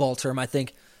basketball term, I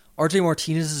think RJ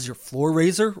Martinez is your floor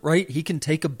raiser, right? He can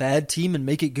take a bad team and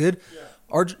make it good. Yeah.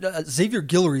 Xavier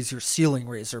Guillory is your ceiling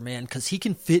raiser, man, because he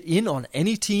can fit in on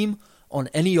any team, on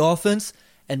any offense,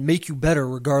 and make you better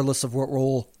regardless of what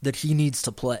role that he needs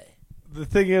to play. The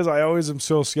thing is, I always am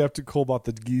so skeptical about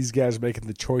these guys making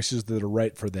the choices that are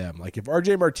right for them. Like, if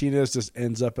RJ Martinez just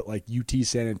ends up at, like, UT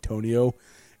San Antonio,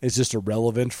 it's just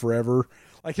irrelevant forever.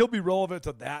 Like, he'll be relevant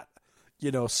to that,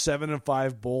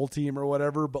 7-5 bowl team or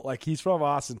whatever, but, like, he's from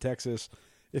Austin, Texas.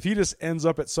 If he just ends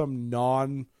up at some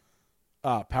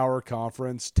non-power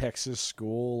conference Texas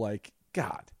school, like,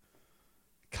 God,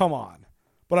 come on.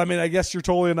 But, I mean, I guess you're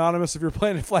totally anonymous if you're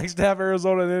playing in Flagstaff,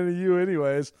 Arizona, and NAU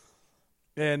anyways.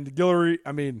 And Guillory,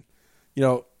 I mean,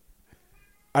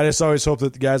 I just always hope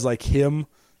that the guys like him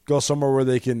go somewhere where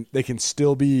they can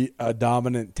still be a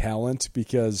dominant talent,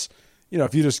 because,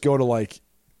 if you just go to like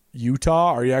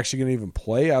Utah, are you actually going to even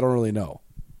play? I don't really know.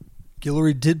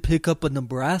 Guillory did pick up a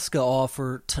Nebraska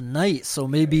offer tonight, so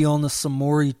maybe on the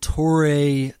Samori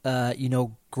Torre,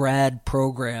 grad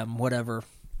program, whatever.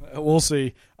 We'll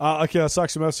see. Okay, let's talk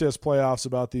some FCS playoffs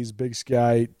about these Big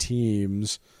Sky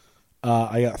teams.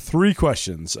 I got 3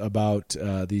 questions about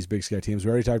these Big Sky teams. We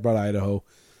already talked about Idaho.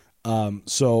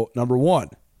 So number 1,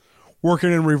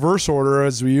 working in reverse order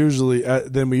as we usually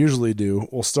do.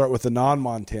 We'll start with the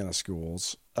non-Montana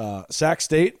schools. Sac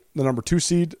State, the number 2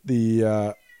 seed,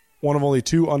 the one of only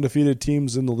 2 undefeated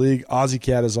teams in the league. Ozzy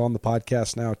Cat is on the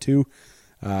podcast now too.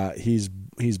 He's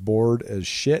bored as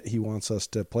shit. He wants us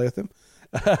to play with him.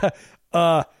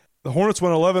 The Hornets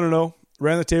went 11-0,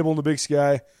 ran the table in the Big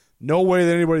Sky. No way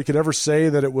that anybody could ever say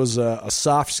that it was a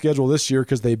soft schedule this year,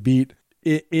 because they beat,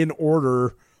 in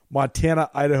order, Montana,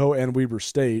 Idaho, and Weber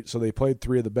State. So they played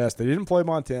 3 of the best. They didn't play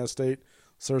Montana State,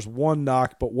 so there's 1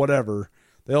 knock, but whatever.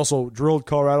 They also drilled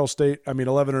Colorado State.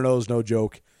 11-0 is no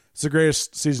joke. It's the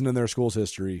greatest season in their school's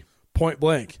history. Point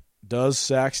blank, does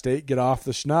Sac State get off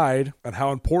the schneid, and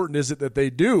how important is it that they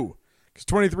do? Because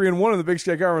 23-1 in the Big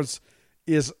Sky Conference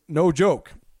is no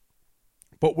joke.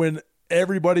 But when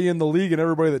everybody in the league and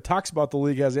everybody that talks about the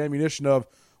league has ammunition of,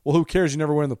 well, who cares, you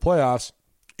never win the playoffs,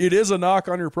 it is a knock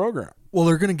on your program. Well,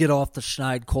 they're going to get off the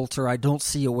schneid, Colter. I don't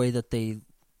see a way that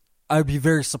I'd be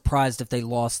very surprised if they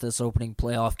lost this opening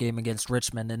playoff game against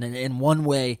Richmond. And in one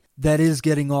way, that is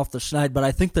getting off the schneid. But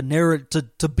I think the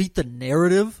narrative, to beat the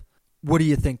narrative, what do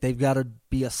you think? They've got to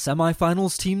be a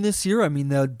semifinals team this year?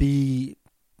 That would be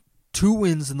 2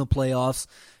 wins in the playoffs.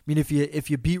 If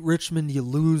you beat Richmond, you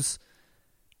lose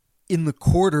in the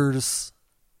quarters.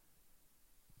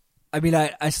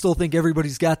 I still think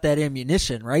everybody's got that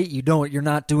ammunition, right? You're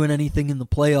not doing anything in the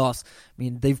playoffs.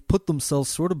 They've put themselves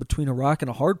sort of between a rock and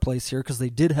a hard place here, because they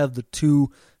did have the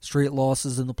 2 straight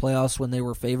losses in the playoffs when they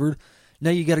were favored. Now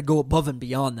you got to go above and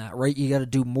beyond that, right? You got to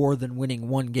do more than winning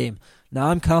 1 game. Now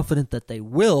I'm confident that they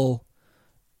will,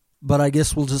 but I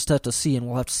guess we'll just have to see, and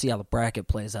we'll have to see how the bracket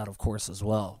plays out, of course, as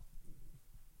well.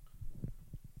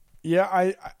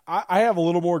 Yeah, I have a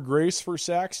little more grace for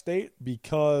Sac State,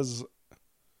 because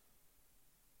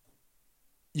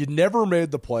you never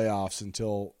made the playoffs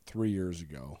until 3 years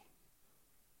ago.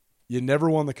 You never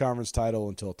won the conference title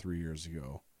until 3 years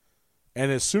ago.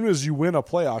 And as soon as you win a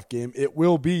playoff game, it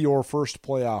will be your first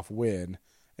playoff win.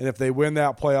 And if they win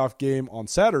that playoff game on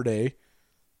Saturday,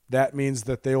 that means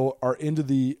that they are into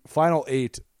the final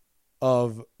 8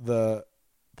 of the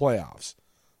playoffs.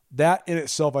 That in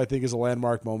itself, I think, is a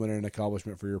landmark moment and an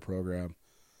accomplishment for your program.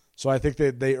 So I think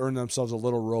they earned themselves a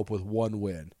little rope with 1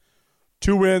 win.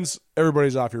 2 wins,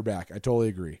 everybody's off your back. I totally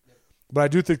agree. But I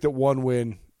do think that 1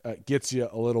 win gets you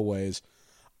a little ways.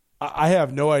 I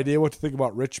have no idea what to think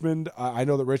about Richmond. I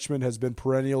know that Richmond has been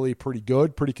perennially pretty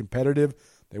good, pretty competitive.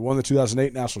 They won the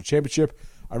 2008 National Championship.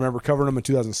 I remember covering them in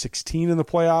 2016 in the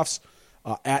playoffs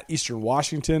at Eastern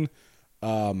Washington.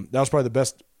 That was probably the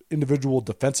best individual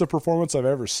defensive performance I've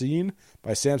ever seen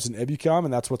by Samson Ebukam,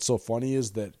 and that's what's so funny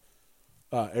is that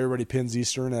everybody pins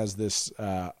Eastern as this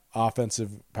offensive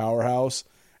powerhouse,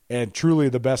 and truly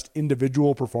the best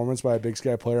individual performance by a Big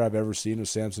Sky player I've ever seen was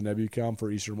Samson Ebukam for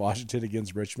Eastern Washington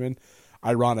against Richmond.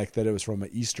 Ironic that it was from an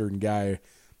Eastern guy,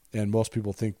 and most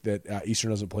people think that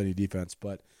Eastern doesn't play any defense,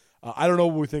 but I don't know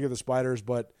what we think of the Spiders,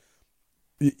 but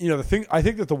I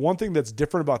think that the one thing that's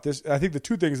different about this, I think the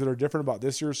 2 things that are different about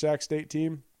this year's Sac State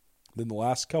team than the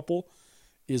last couple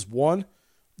is, 1,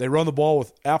 they run the ball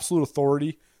with absolute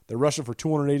authority. They're rushing for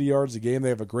 280 yards a game. They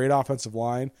have a great offensive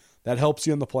line. That helps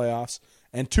you in the playoffs.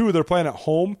 And 2, they're playing at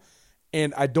home.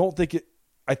 And I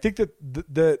think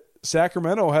that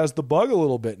Sacramento has the bug a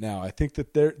little bit now. I think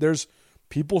that there's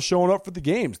people showing up for the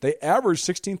games. They averaged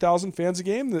 16,000 fans a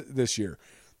game this year.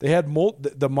 They had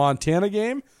the Montana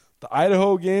game, the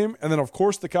Idaho game, and then, of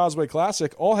course, the Causeway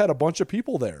Classic all had a bunch of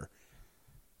people there.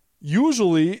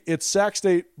 Usually, it's Sac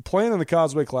State playing in the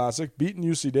Causeway Classic, beating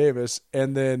UC Davis,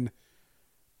 and then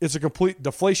it's a complete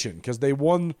deflation because they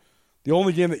won the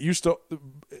only game that used to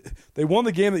 – they won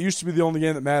the game that used to be the only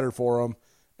game that mattered for them,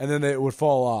 and then it would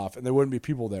fall off, and there wouldn't be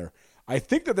people there. I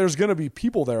think that there's going to be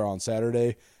people there on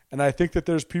Saturday, and I think that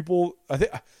there's people – I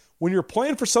think when you're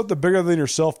playing for something bigger than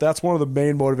yourself, that's one of the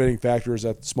main motivating factors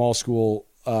at small school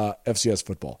FCS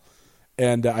football.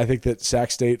 And I think that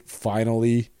Sac State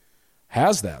finally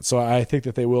has that. So I think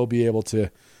that they will be able to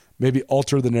maybe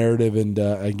alter the narrative and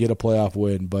get a playoff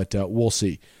win, but we'll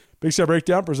see. Big Sky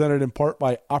Breakdown presented in part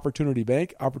by Opportunity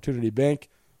Bank. Opportunity Bank,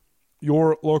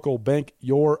 your local bank,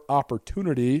 your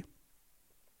opportunity.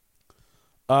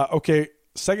 Okay,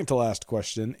 second to last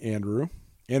question, Andrew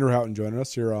Houghton joining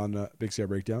us here on Big Sky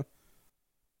Breakdown.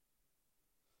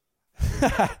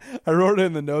 I wrote it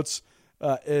in the notes.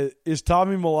 Is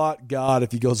Tommy Mellott God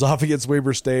if he goes off against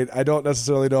Weber State? I don't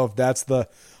necessarily know if that's the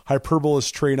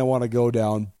hyperbolous train I want to go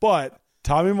down, but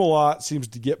Tommy Mellott seems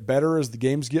to get better as the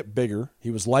games get bigger.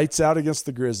 He was lights out against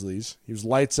the Grizzlies. He was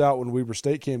lights out when Weber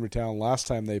State came to town last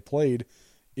time they played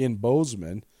in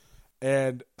Bozeman.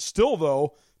 And still,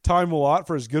 though, Tommy Mellott,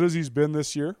 for as good as he's been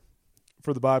this year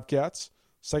for the Bobcats,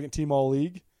 second team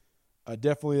All-League,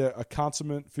 definitely a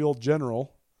consummate field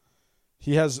general,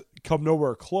 he has come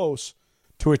nowhere close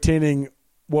to attaining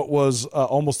what was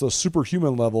almost a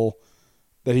superhuman level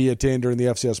that he attained during the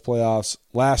FCS playoffs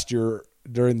last year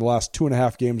during the last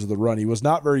 2.5 games of the run. He was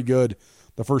not very good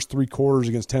the first 3 quarters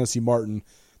against Tennessee Martin.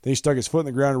 Then he stuck his foot in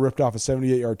the ground and ripped off a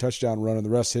 78-yard touchdown run, and the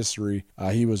rest history.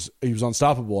 He was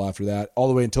unstoppable after that, all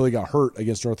the way until he got hurt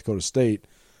against North Dakota State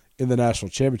in the national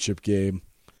championship game.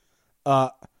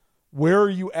 Where are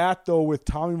you at, though, with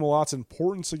Tommy Mellott's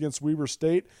importance against Weber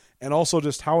State, and also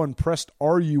just how impressed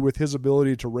are you with his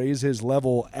ability to raise his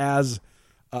level as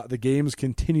the games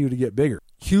continue to get bigger?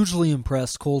 Hugely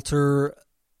impressed, Colter.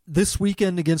 This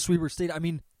weekend against Weber State, I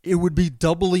mean, it would be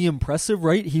doubly impressive,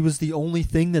 right? He was the only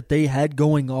thing that they had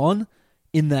going on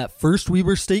in that first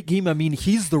Weber State game. I mean,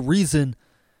 he's the reason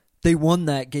they won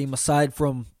that game, aside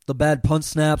from the bad punt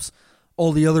snaps,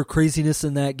 all the other craziness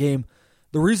in that game.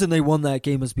 The reason they won that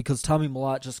game is because Tommy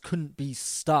Mellott just couldn't be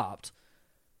stopped.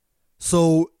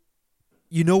 So,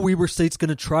 Weber State's going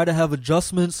to try to have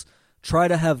adjustments, try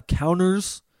to have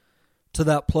counters to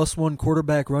that +1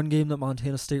 quarterback run game that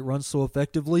Montana State runs so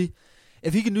effectively.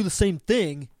 If he can do the same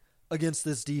thing against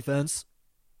this defense,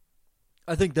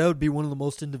 I think that would be one of the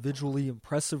most individually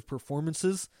impressive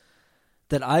performances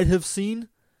that I'd have seen.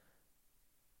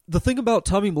 The thing about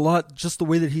Tommy Mellott, just the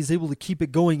way that he's able to keep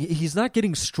it going, he's not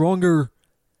getting stronger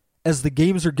as the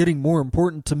games are getting more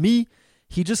important. To me,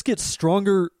 he just gets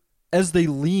stronger as they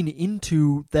lean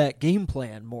into that game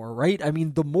plan more, right? I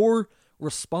mean, the more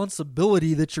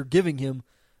responsibility that you're giving him,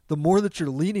 the more that you're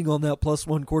leaning on that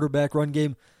 +1 quarterback run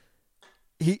game.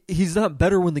 He's not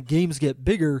better when the games get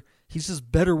bigger. He's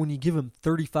just better when you give him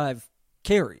 35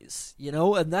 carries,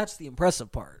 and that's the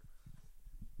impressive part.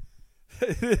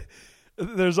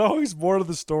 There's always more to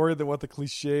the story than what the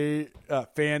cliche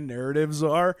fan narratives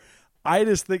are. I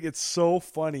just think it's so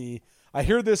funny. I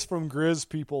hear this from Griz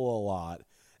people a lot,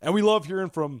 and we love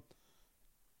hearing from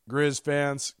Griz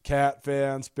fans, Cat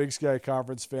fans, Big Sky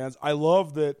Conference fans. I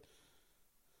love that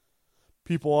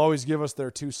people always give us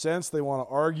their 2 cents. They want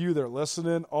to argue. They're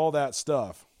listening, all that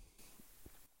stuff.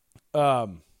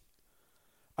 I've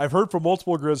heard from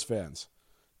multiple Griz fans.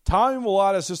 Tommy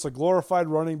Mellott is just a glorified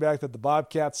running back that the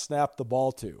Bobcats snapped the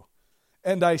ball to.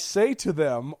 And I say to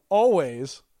them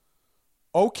always,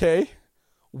 okay,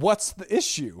 what's the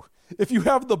issue? If you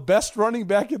have the best running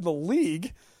back in the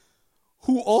league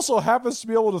who also happens to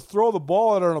be able to throw the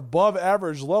ball at an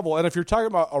above-average level, and if you're talking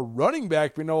about a running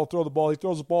back being able to throw the ball, he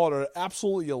throws the ball at an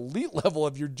absolutely elite level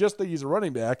if you just think he's a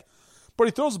running back, but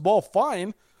he throws the ball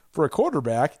fine for a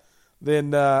quarterback,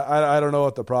 then I don't know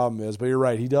what the problem is. But you're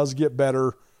right, he does get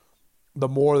better the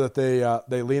more that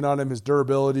they lean on him. His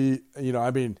durability, he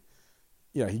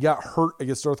got hurt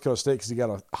against North Dakota State because he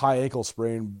got a high ankle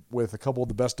sprain with a couple of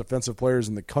the best defensive players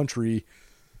in the country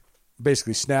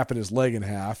basically snapping his leg in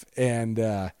half, and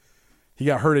he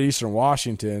got hurt at Eastern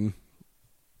Washington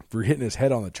for hitting his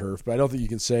head on the turf, but I don't think you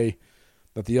can say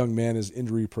that the young man is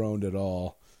injury prone at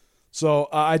all. So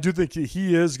I do think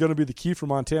he is going to be the key for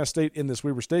Montana State in this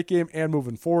Weber State game and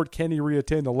moving forward. Can he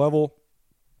reattain the level?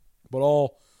 But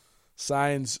all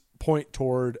signs point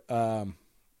toward that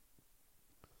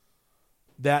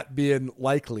being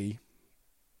likely.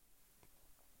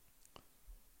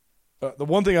 The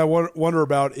one thing I wonder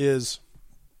about is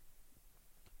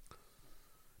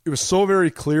it was so very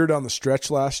clear down the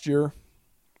stretch last year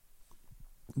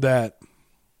that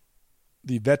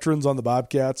the veterans on the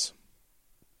Bobcats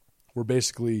were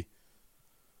basically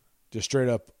just straight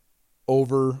up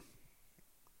over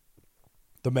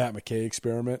the Matt McKay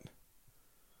experiment.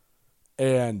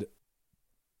 And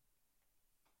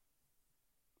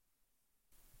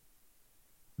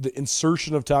the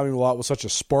insertion of Tommy Mellott was such a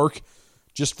spark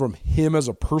just from him as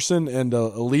a person and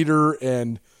a leader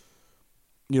and,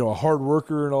 a hard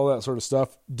worker and all that sort of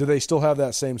stuff. Do they still have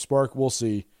that same spark? We'll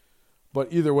see. But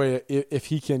either way, if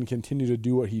he can continue to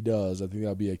do what he does, I think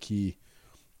that'll be a key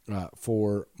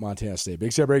for Montana State.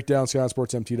 Big Sky Breakdown,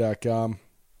 SkylineSportsMT.com,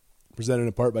 presented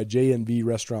in part by J&V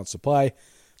Restaurant Supply.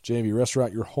 J&V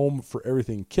Restaurant, your home for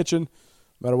everything kitchen.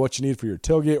 No matter what you need for your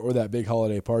tailgate or that big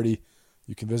holiday party,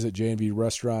 You can visit J&B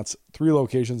Restaurants, 3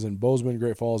 locations in Bozeman,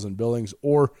 Great Falls, and Billings,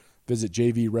 or visit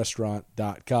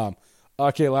jvrestaurant.com.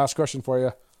 Okay, last question for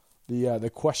you. The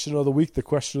question of the week, the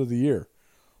question of the year.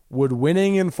 Would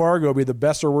winning in Fargo be the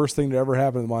best or worst thing to ever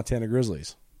happen to the Montana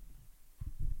Grizzlies?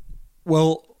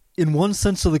 Well, in one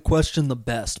sense of the question, the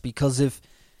best, because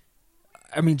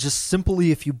just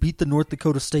simply if you beat the North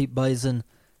Dakota State Bison,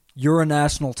 you're a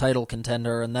national title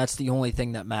contender, and that's the only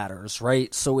thing that matters,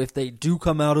 right? So if they do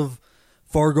come out of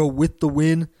Fargo with the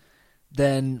win,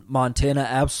 then Montana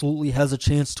absolutely has a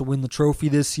chance to win the trophy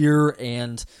this year,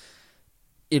 and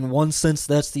in one sense,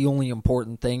 that's the only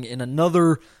important thing. In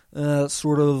another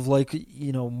sort of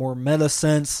more meta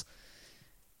sense,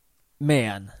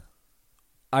 man,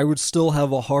 I would still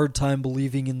have a hard time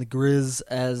believing in the Griz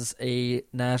as a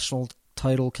national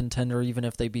title contender, even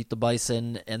if they beat the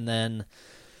Bison. And then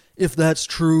if that's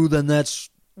true, then that's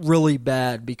really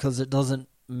bad, because it doesn't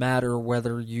matter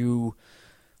whether you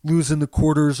lose in the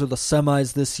quarters or the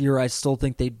semis this year. I still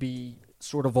think they'd be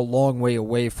sort of a long way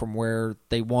away from where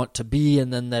they want to be,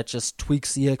 and then that just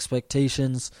tweaks the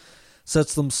expectations,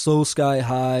 sets them so sky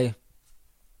high.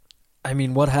 I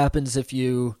mean, what happens if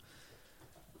you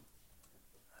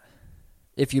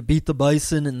beat the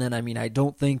Bison, and then, I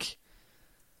don't think,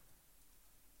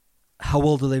 how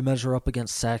well do they measure up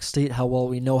against Sac State?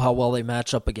 We know how well they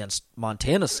match up against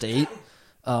Montana State,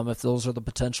 if those are the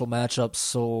potential matchups.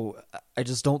 So I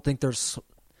just don't think there's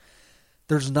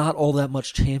not all that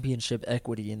much championship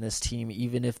equity in this team,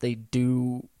 even if they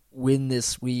do win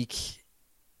this week.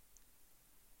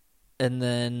 And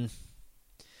then,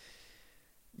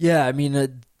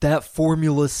 that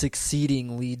formula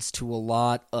succeeding leads to a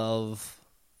lot of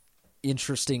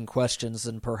interesting questions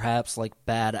and perhaps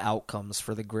bad outcomes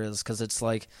for the Griz, because it's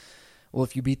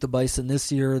if you beat the Bison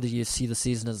this year, do you see the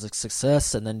season as a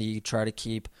success, and then do you try to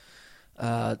keep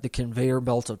the conveyor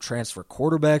belt of transfer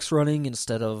quarterbacks running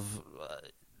instead of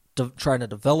trying to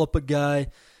develop a guy?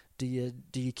 Do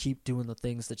you keep doing the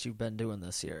things that you've been doing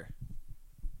this year?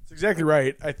 That's exactly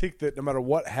right. I think that no matter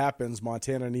what happens,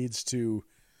 Montana needs to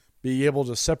be able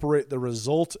to separate the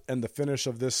result and the finish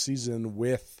of this season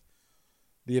with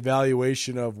the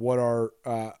evaluation of what are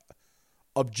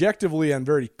objectively and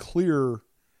very clear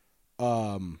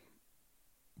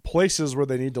places where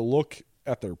they need to look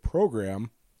at their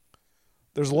program.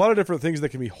 There's a lot of different things that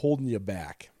can be holding you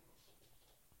back.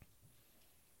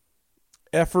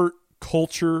 Effort,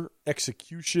 culture,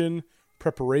 execution,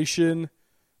 preparation,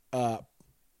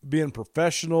 being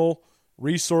professional,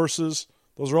 resources.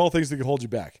 Those are all things that can hold you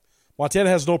back.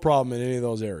 Montana has no problem in any of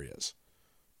those areas.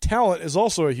 Talent is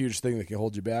also a huge thing that can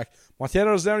hold you back.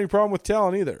 Montana doesn't have any problem with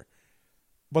talent either.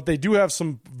 But they do have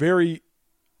some very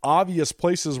obvious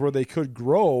places where they could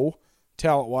grow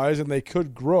talent-wise, and they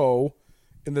could grow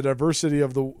in the diversity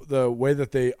of the way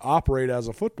that they operate as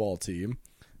a football team.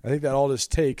 I think that all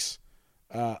just takes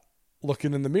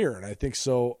looking in the mirror, and I think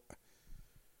so.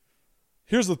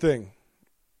 Here's the thing.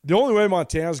 The only way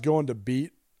Montana's going to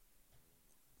beat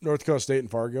North Dakota State and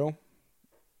Fargo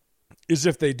is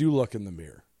if they do look in the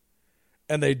mirror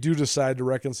and they do decide to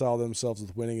reconcile themselves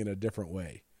with winning in a different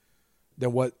way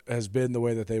than what has been the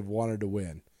way that they've wanted to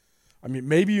win.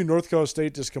 Maybe North Dakota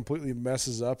State just completely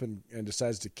messes up and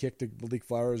decides to kick to Malik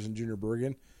Flowers and Junior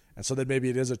Bergen, and so then maybe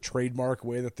it is a trademark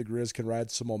way that the Griz can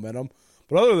ride some momentum.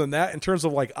 But other than that, in terms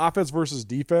of offense versus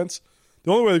defense,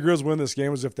 the only way the Griz win this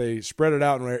game is if they spread it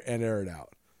out and air it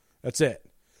out. That's it.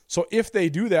 So if they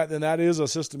do that, then that is a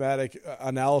systematic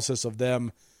analysis of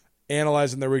them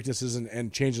analyzing their weaknesses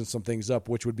and changing some things up,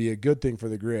 which would be a good thing for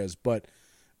the Griz. But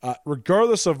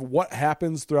regardless of what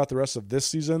happens throughout the rest of this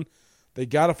season, they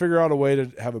got to figure out a way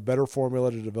to have a better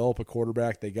formula to develop a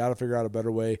quarterback. They got to figure out a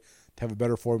better way to have a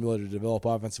better formula to develop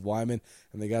offensive linemen,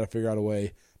 and they got to figure out a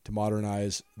way to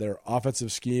modernize their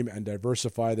offensive scheme and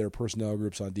diversify their personnel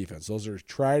groups on defense. Those are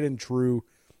tried and true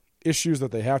issues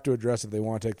that they have to address if they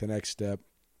want to take the next step.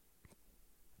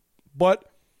 But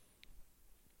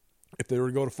if they were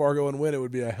to go to Fargo and win, it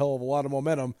would be a hell of a lot of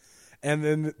momentum. And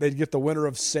then they'd get the winner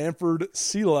of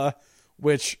Sanford-Sela,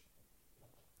 which,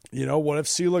 what if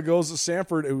Sela goes to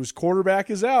Sanford, whose quarterback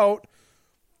is out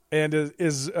and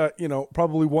is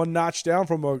probably one notch down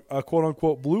from a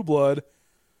quote-unquote blue blood?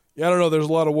 I don't know. There's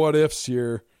a lot of what-ifs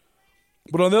here.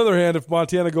 But on the other hand, if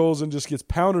Montana goes and just gets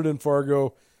pounded in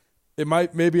Fargo,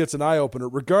 maybe it's an eye-opener.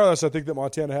 Regardless, I think that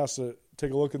Montana has to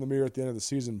take a look in the mirror at the end of the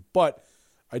season. But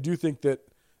I do think that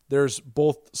there's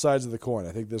both sides of the coin.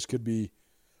 I think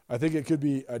it could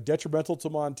be detrimental to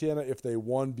Montana if they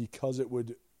won, because it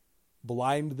would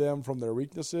blind them from their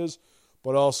weaknesses.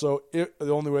 But also, the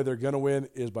only way they're going to win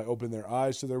is by opening their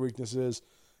eyes to their weaknesses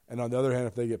And on the other hand,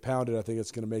 if they get pounded, I think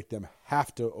it's going to make them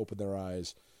have to open their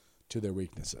eyes to their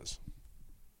weaknesses.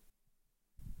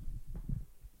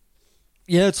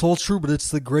 Yeah, it's all true, but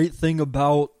it's the great thing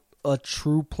about a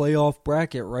true playoff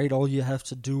bracket, right? All you have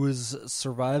to do is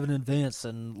survive and advance.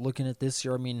 And looking at this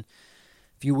year, I mean,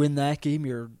 if you win that game,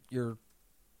 you're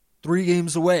 3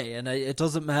 games away, and it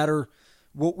doesn't matter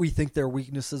what we think their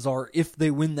weaknesses are. If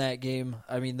they win that game,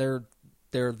 I mean, they're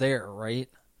there, right?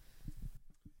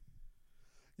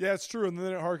 Yeah, it's true. And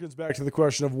then it harkens back to the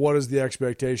question of what is the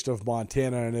expectation of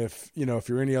Montana, and if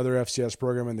you're any other FCS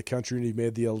program in the country and you've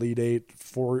made the Elite Eight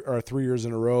 3 years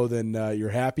in a row, then you're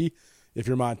happy. If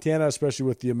you're Montana, especially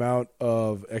with the amount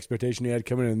of expectation you had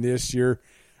coming in this year,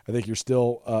 I think you're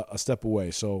still a step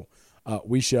away. So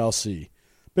we shall see.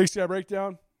 Big Sky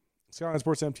Breakdown,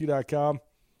 SkylineSportsMT.com.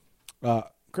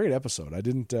 Great episode. I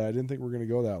didn't think we were going to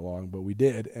go that long, but we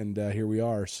did, and here we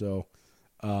are. So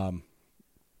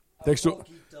thanks to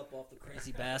geeked up off the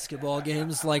crazy basketball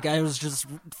games. Like, I was just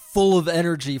full of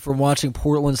energy from watching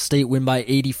Portland State win by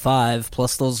 85,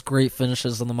 plus those great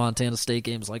finishes in the Montana State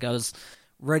games. Like, I was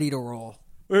ready to roll.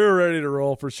 We were ready to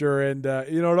roll for sure. And,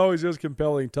 it always is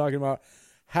compelling talking about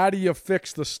how do you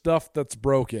fix the stuff that's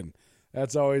broken.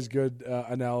 That's always good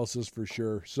analysis for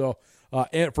sure. So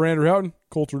for Andrew Houghton,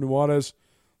 Colter Nuanez,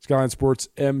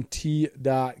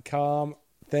 SkylineSportsMT.com.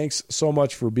 Thanks so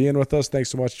much for being with us. Thanks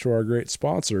so much to our great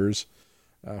sponsors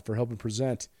for helping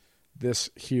present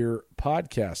this here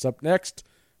podcast. Up next,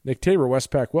 Nick Taber,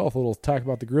 WestPac Wealth. A little talk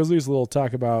about the Grizzlies, a little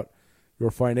talk about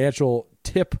your financial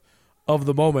tip of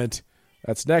the moment.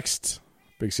 That's next.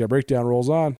 Big Sky Breakdown rolls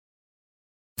on.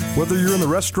 Whether you're in the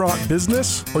restaurant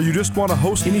business or you just want to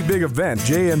host any big event,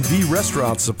 J&V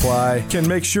Restaurant Supply can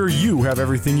make sure you have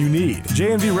everything you need.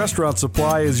 J&V Restaurant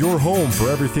Supply is your home for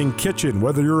everything kitchen.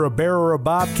 Whether you're a bear or a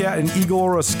bobcat, an eagle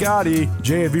or a Scotty,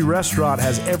 J&V Restaurant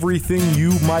has everything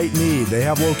you might need. They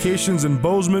have locations in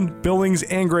Bozeman, Billings,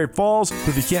 and Great Falls.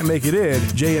 If you can't make it in,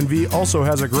 J&V also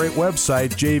has a great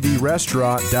website,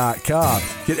 jvrestaurant.com.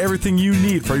 Get everything you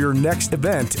need for your next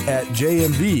event at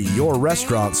J&V, your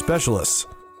restaurant specialists.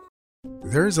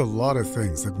 There's a lot of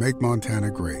things that make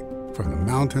Montana great, from the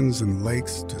mountains and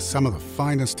lakes to some of the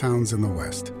finest towns in the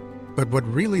West. But what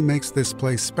really makes this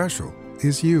place special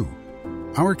is you.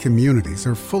 Our communities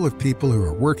are full of people who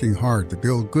are working hard to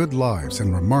build good lives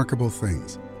and remarkable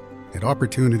things. At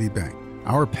Opportunity Bank,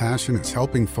 our passion is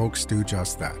helping folks do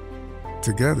just that.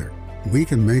 Together, we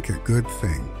can make a good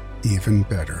thing even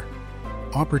better.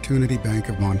 Opportunity Bank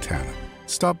of Montana.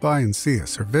 Stop by and see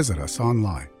us or visit us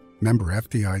online. Member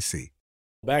FDIC.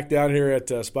 Back down here at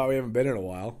a spot we haven't been in a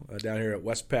while, down here at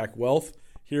WestPac Wealth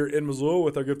here in Missoula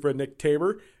with our good friend Nick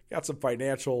Taber. Got some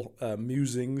financial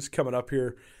musings coming up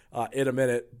here in a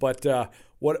minute. But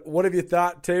what have you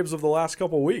thought, Tabes, of the last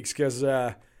couple of weeks? Because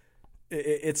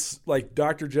it's like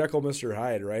Dr. Jekyll, Mr.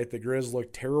 Hyde, right? The Griz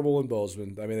looked terrible in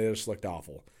Bozeman. I mean, they just looked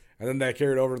awful. And then that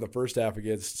carried over in the first half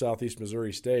against Southeast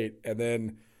Missouri State. And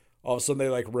then all of a sudden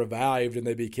they revived and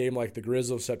they became like the Griz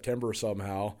of September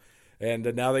somehow. And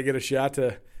now they get a shot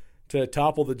to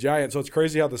topple the Giants. So it's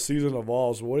crazy how the season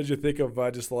evolves. What did you think of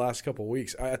just the last couple of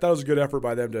weeks? I thought it was a good effort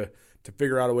by them to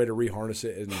figure out a way to reharness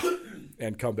it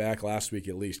and come back last week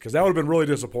at least. Because that would have been really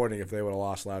disappointing if they would have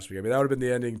lost last week. I mean, that would have been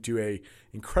the ending to a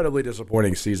incredibly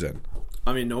disappointing season.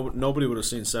 I mean, nobody would have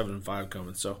seen 7-5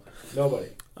 coming. So nobody.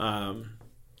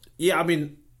 Yeah, I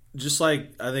mean, just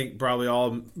like I think probably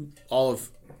all of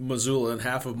Missoula and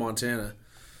half of Montana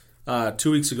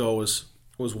 2 weeks ago was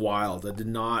wild. I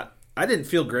didn't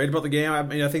feel great about the game. I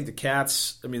mean, I think the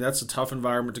Cats, that's a tough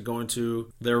environment to go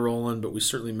into. They're rolling, but we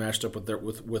certainly matched up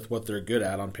with what they're good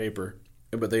at on paper.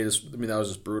 But that was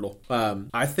just brutal.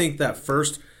 I think that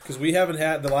first, because we haven't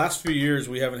had, the last few years,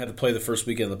 we haven't had to play the first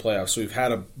weekend of the playoffs. So we've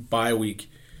had a bye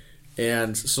week.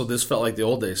 And so this felt like the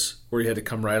old days where you had to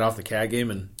come right off the CAG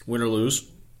game and win or lose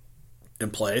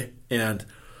and play. And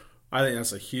I think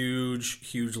that's a huge,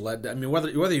 huge letdown. I mean, whether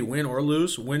you win or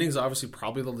lose, winning is obviously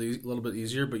probably a little bit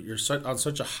easier, but you're on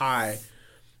such a high,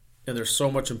 and there's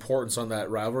so much importance on that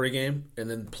rivalry game, and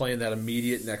then playing that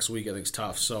immediate next week I think is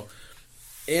tough. So,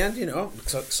 and,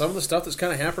 some of the stuff that's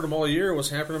kind of hampered them all year was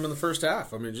hampering them in the first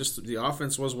half. I mean, just the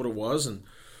offense was what it was, and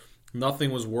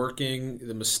nothing was working.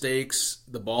 The mistakes,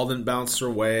 the ball didn't bounce their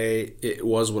way. It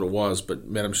was what it was, but,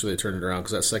 man, I'm sure they turned it around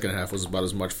because that second half was about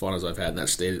as much fun as I've had in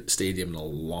that stadium in a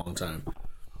long time.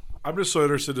 I'm just so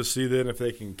interested to see then if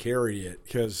they can carry it,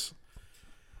 because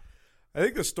I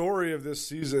think the story of this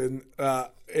season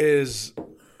is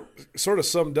sort of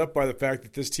summed up by the fact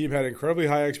that this team had incredibly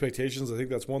high expectations. I think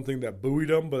that's one thing that buoyed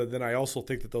them, but then I also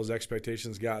think that those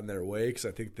expectations got in their way because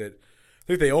I think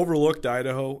they overlooked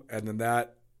Idaho, and then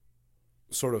that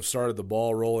sort of started the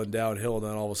ball rolling downhill, and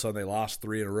then all of a sudden they lost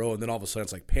 3 in a row, and then all of a sudden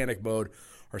it's like panic mode.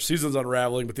 Our season's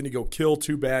unraveling, but then you go kill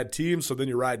 2 bad teams, so then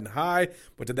you're riding high.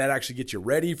 But did that actually get you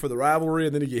ready for the rivalry?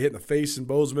 And then you get hit in the face in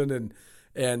Bozeman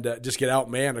and just get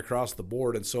outmanned across the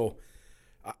board. And so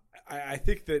I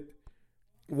think that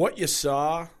what you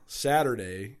saw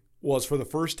Saturday was, for the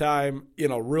first time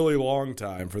in a really long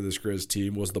time for this Griz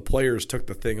team, was the players took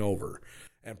the thing over.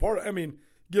 And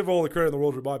give all the credit in the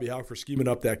world to Bobby Houghton for scheming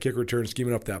up that kick return,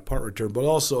 scheming up that punt return, but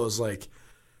also is like,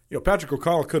 Patrick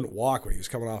O'Connell couldn't walk when he was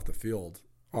coming off the field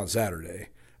on Saturday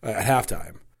at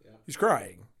halftime. Yeah. He's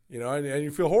crying, and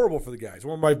you feel horrible for the guy. He's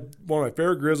one of my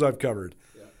favorite Griz I've covered.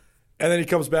 Yeah. And then he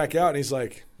comes back out and he's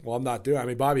like, well, I'm not doing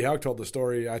it. Bobby Houck told the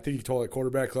story. I think he told it at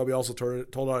Quarterback Club. He also told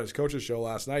it on his coach's show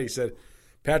last night. He said,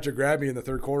 Patrick grabbed me in the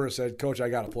third quarter and said, Coach, I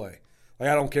got to play. I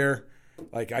don't care.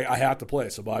 I have to play.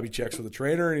 So Bobby checks with the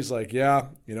trainer and he's like, yeah,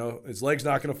 his leg's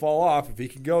not going to fall off. If he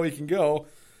can go, he can go.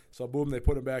 So boom, they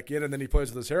put him back in, and then he plays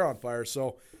with his hair on fire.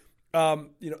 So,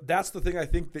 that's the thing I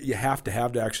think that you have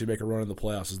to actually make a run in the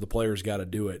playoffs, is the players got to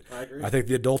do it. I agree. I think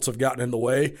the adults have gotten in the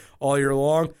way all year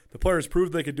long. The players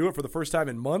proved they could do it for the first time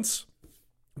in months.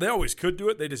 They always could do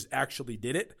it. They just actually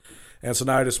did it. And so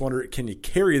now I just wonder, can you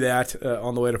carry that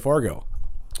on the way to Fargo?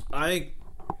 I think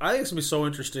it's going to be so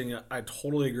interesting. I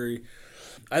totally agree.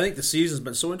 I think the season's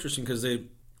been so interesting because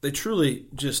they truly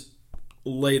just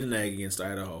laid an egg against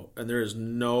Idaho, and there is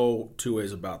no two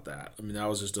ways about that. That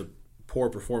was just a poor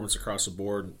performance across the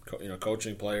board.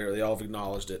 Coaching, player, they all have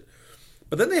acknowledged it.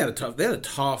 But then they had a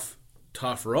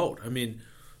tough road.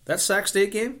 That Sac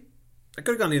State game, that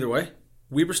could have gone either way.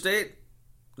 Weber State,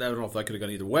 I don't know if that could have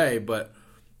gone either way, but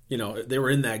they were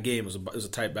in that game. It was a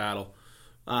tight battle.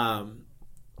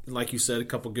 Like you said, a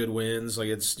couple good wins.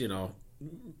 It's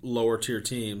lower tier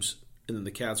teams, and then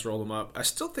the Cats roll them up. I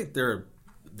still think they're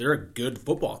a good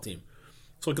football team.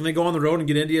 So can they go on the road and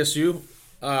get NDSU?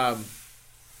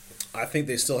 I think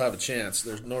they still have a chance.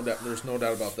 There's no doubt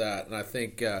about that. And I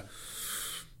think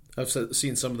I've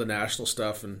seen some of the national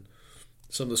stuff, and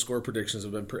some of the score predictions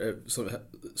have been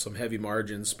some heavy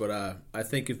margins. But I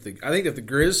think if the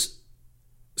Griz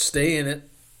stay in it,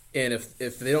 and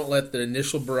if they don't let the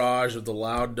initial barrage of the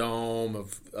loud dome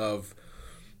of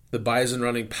the Bison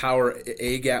running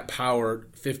A-gap power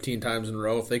 15 times in a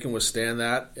row, if they can withstand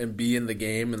that and be in the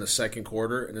game in the second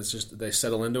quarter, and it's just they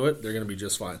settle into it, they're going to be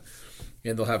just fine.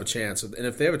 And they'll have a chance. And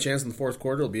if they have a chance in the fourth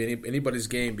quarter, it'll be anybody's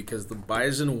game, because the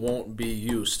Bison won't be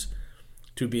used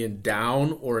to being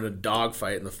down or in a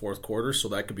dogfight in the fourth quarter, so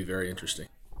that could be very interesting.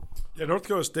 Yeah, North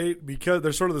Dakota State, because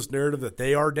there's sort of this narrative that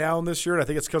they are down this year, and I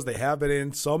think it's because they have been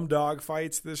in some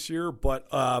dogfights this year, but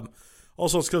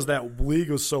also it's because that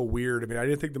league was so weird. I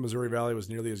didn't think the Missouri Valley was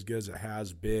nearly as good as it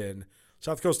has been.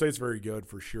 South Dakota State's very good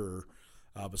for sure.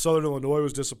 But Southern Illinois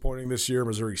was disappointing this year.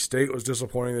 Missouri State was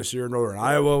disappointing this year. Northern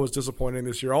Iowa was disappointing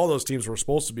this year. All those teams were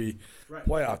supposed to be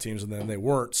playoff teams, and then they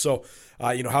weren't. So,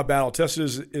 how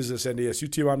battle-tested is this NDSU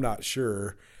team? I'm not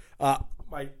sure.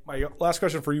 My last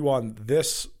question for you on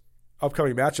this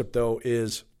upcoming matchup, though,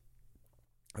 is,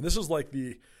 and this is like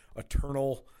the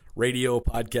eternal radio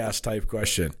podcast type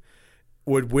question,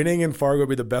 would winning in Fargo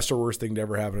be the best or worst thing to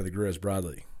ever happen to the Griz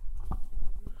broadly?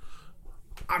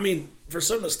 For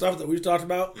some of the stuff that we've talked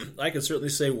about, I could certainly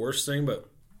say worst thing, but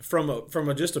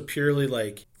from just a purely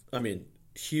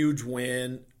huge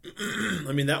win,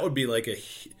 that would be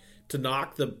to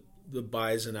knock the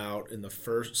Bison out in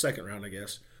the second round, I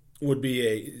guess, would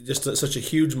be such a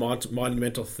huge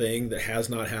monumental thing that has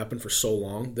not happened for so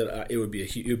long that it would be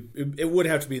it would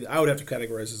have to be, I would have to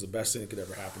categorize as the best thing that could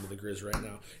ever happen to the Griz right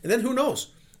now. And then who knows?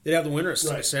 They'd have the winner at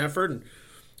Sanford, and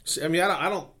I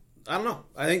don't know.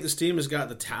 I think this team has got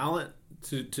the talent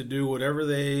to do whatever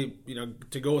they,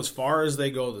 to go as far as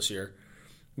they go this year.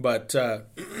 But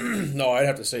no, I'd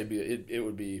have to say it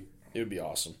would be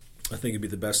awesome. I think it'd be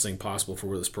the best thing possible for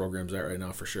where this program's at right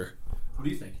now, for sure. What do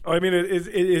you think?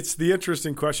 It's the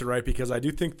interesting question, right? Because I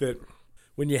do think that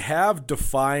when you have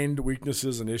defined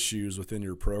weaknesses and issues within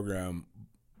your program,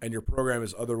 and your program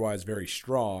is otherwise very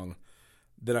strong,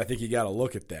 then I think you got to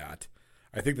look at that.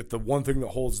 I think that the one thing that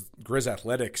holds Griz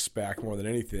athletics back more than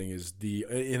anything is the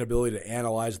inability to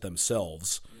analyze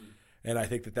themselves. And I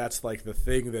think that that's the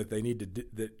thing that they need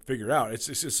to figure out.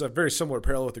 It's a very similar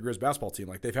parallel with the Griz basketball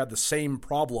team. They've had the same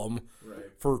problem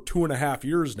for 2.5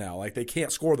 years now. They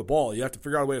can't score the ball. You have to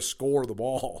figure out a way to score the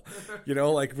ball.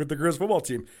 With the Griz football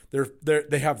team,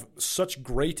 they have such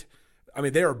great.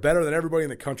 They are better than everybody in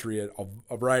the country at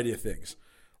a variety of things.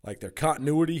 Their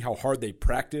continuity, how hard they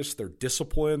practice, their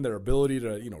discipline, their ability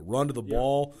to run to the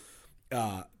ball.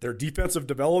 Their defensive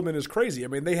development is crazy. I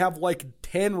mean, they have like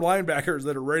 10 linebackers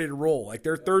that are ready to roll. Like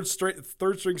their third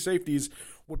string safeties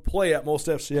would play at most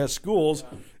FCS schools,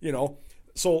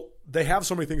 So they have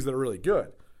so many things that are really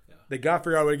good. Yeah. They got to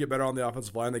figure out a way to get better on the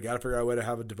offensive line. They got to figure out a way to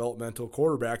have a developmental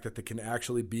quarterback that they can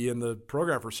actually be in the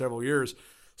program for several years.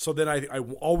 So then I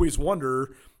always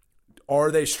wonder,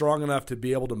 are they strong enough to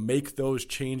be able to make those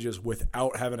changes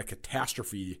without having a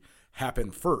catastrophe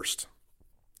happen first?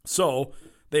 So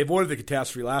they avoided the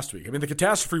catastrophe last week. I mean, the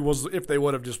catastrophe was if they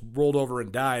would have just rolled over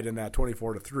and died in that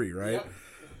 24-3, right?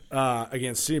 Yeah.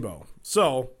 Against SEMO.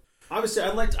 So obviously,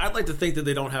 I'd like to think that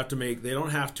they don't have to make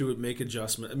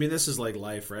adjustments. I mean, this is like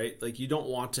life, right? Like you don't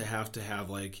want to have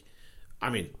like, I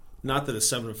mean, not that a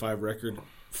 7-5 record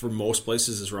for most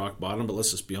places is rock bottom, but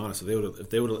let's just be honest. If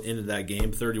they would have ended that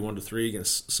game 31-3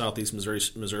 against Southeast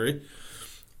Missouri,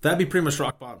 that'd be pretty much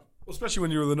rock bottom. Well, especially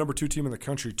when you were the number 2 team in the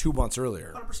country 2 months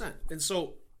earlier. 100%. And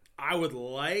so I would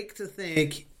like to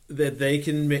think that they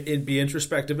can be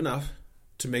introspective enough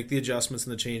to make the adjustments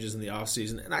and the changes in the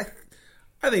offseason. And I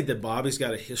think that Bobby's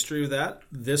got a history of that.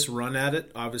 This run at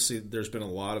it, obviously, there's been a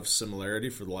lot of similarity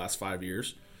for the last 5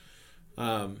 years.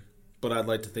 But I'd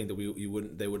like to think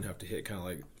that they wouldn't have to hit kind of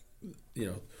like,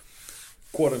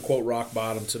 quote unquote rock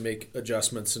bottom to make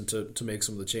adjustments and to make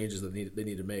some of the changes that they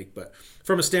need to make. But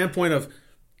from a standpoint of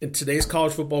in today's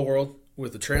college football world,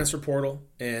 with the transfer portal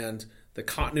and the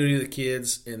continuity of the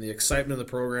kids and the excitement of the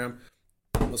program,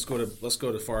 let's go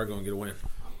to Fargo and get a win.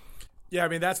 Yeah, I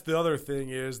mean that's the other thing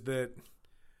is that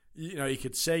you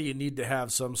could say you need to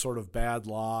have some sort of bad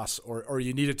loss or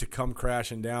you need it to come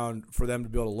crashing down for them to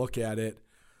be able to look at it.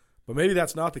 But maybe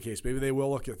that's not the case. Maybe they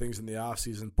will look at things in the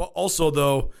offseason. But also,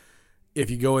 though, if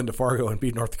you go into Fargo and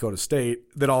beat North Dakota State,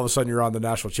 then all of a sudden you're on the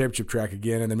national championship track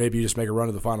again, and then maybe you just make a run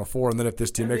to the Final Four, and then if this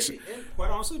team makes it,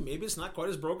 quite honestly, maybe it's not quite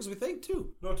as broke as we think,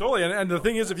 too. No, totally. And the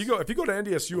thing is, if you go to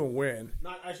NDSU and win,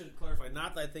 I should clarify,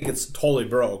 not that I think it's totally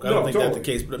broke. I don't think that's the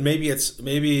case, but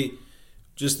maybe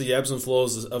just the ebbs and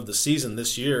flows of the season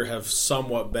this year have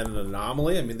somewhat been an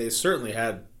anomaly. I mean, they certainly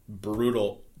had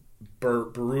brutal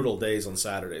days on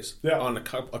Saturdays on a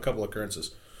couple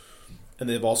occurrences. And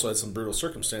they've also had some brutal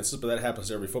circumstances, but that happens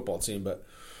to every football team. But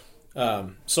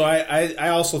so I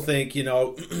also think,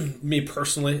 me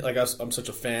personally, like I'm such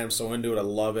a fan, I'm so into it. I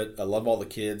love it. I love all the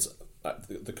kids.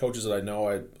 The coaches that I know,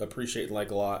 I appreciate and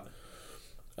like a lot.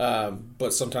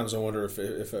 But sometimes I wonder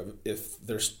if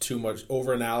there's too much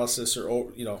over-analysis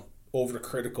or,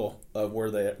 over-critical of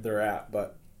where they're at.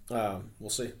 But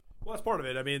we'll see. Well, that's part of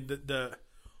it. I mean,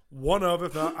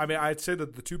 I'd say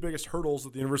that the 2 biggest hurdles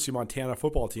that the University of Montana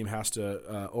football team has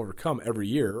to overcome every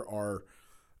year are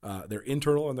their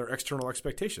internal and their external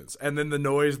expectations, and then the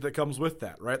noise that comes with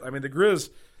that, right? I mean, the Griz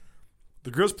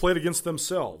played against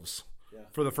themselves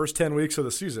for the first 10 weeks of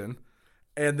the season,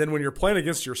 and then when you're playing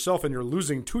against yourself and you're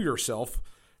losing to yourself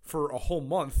for a whole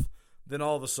month, then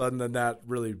all of a sudden then that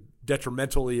really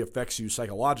detrimentally affects you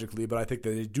psychologically. But I think that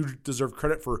they do deserve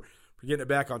credit for getting it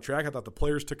back on track. I thought the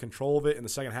players took control of it in the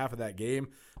second half of that game.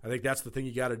 I think that's the thing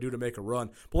you got to do to make a run.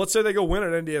 But let's say they go win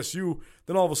at NDSU,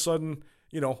 then all of a sudden,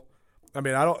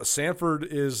 Sanford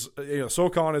is,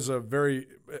 SoCon is a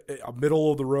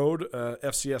middle of the road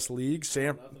FCS league.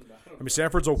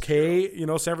 Sanford's okay.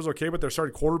 Sanford's okay, but their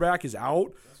starting quarterback is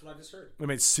out. That's what I just heard. I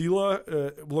mean,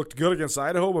 Sela looked good against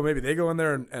Idaho, but maybe they go in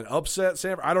there and upset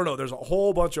Sanford. I don't know. There's a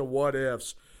whole bunch of what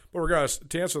ifs. But regardless,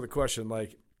 to answer the question,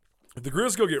 like, if the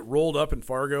Griz go get rolled up in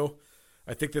Fargo,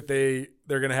 I think that they're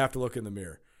going to have to look in the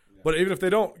mirror. Yeah. But even if they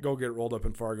don't go get rolled up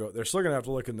in Fargo, they're still going to have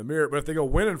to look in the mirror. But if they go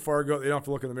win in Fargo, they don't have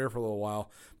to look in the mirror for a little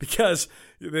while because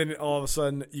then all of a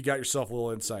sudden you got yourself a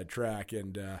little inside track.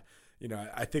 And I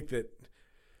think that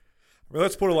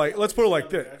let's put it like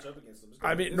this.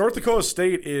 I mean, North Dakota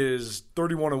State is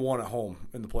 31-1 at home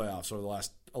in the playoffs over the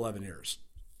last 11 years.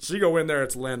 So you go in there,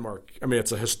 it's a landmark. I mean,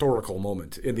 it's a historical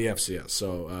moment in the FCS.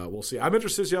 So we'll see. I'm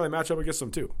interested to see how they match up against them,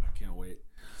 too. I can't wait.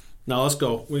 Now, let's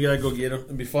go. We got to go get them.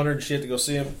 It'd be funner than shit to go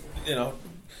see them.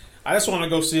 I just want to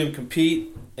go see them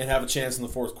compete and have a chance in the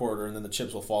fourth quarter, and then the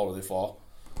chips will fall where they fall.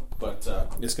 But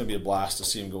it's going to be a blast to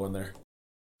see them go in there.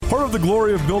 Part of the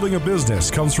glory of building a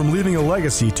business comes from leaving a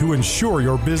legacy to ensure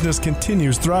your business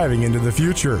continues thriving into the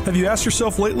future. Have you asked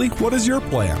yourself lately, what is your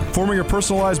plan? Forming a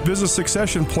personalized business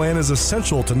succession plan is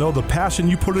essential to know the passion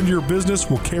you put into your business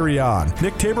will carry on.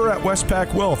 Nick Taber at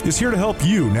WestPac Wealth is here to help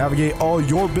you navigate all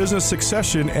your business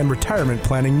succession and retirement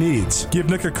planning needs. Give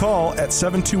Nick a call at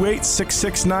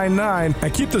 728-6699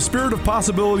 and keep the spirit of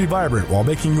possibility vibrant while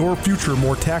making your future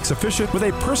more tax efficient with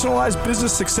a personalized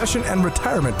business succession and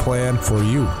retirement plan for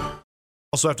you.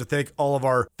 Also have to thank all of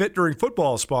our Fit During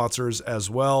Football sponsors as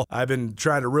well. I've been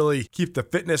trying to really keep the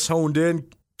fitness honed in,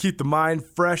 keep the mind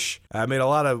fresh. I made a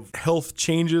lot of health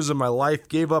changes in my life,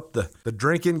 gave up the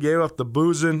drinking, gave up the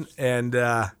boozing, and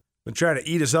been trying to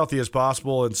eat as healthy as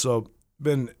possible. And so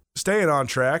been staying on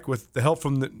track with the help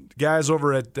from the guys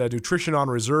over at Nutrition on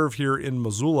Reserve here in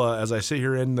Missoula as I sit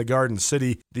here in the Garden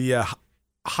City. The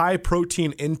high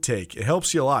protein intake, it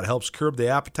helps you a lot. It helps curb the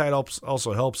appetite,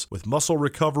 also helps with muscle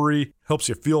recovery, helps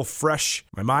you feel fresh.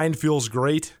 My mind feels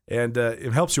great, and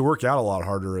it helps you work out a lot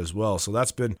harder as well. So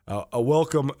that's been a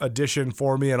welcome addition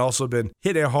for me, and also been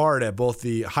hitting hard at both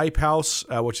the Hype House,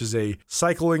 which is a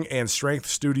cycling and strength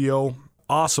studio.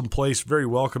 Awesome place, very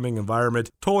welcoming environment.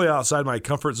 Totally outside my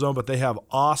comfort zone, but they have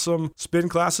awesome spin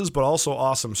classes, but also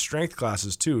awesome strength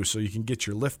classes too. So you can get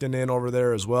your lifting in over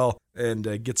there as well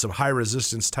and get some high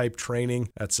resistance type training.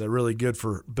 That's really good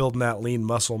for building that lean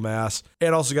muscle mass.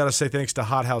 And also got to say thanks to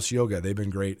Hot House Yoga. They've been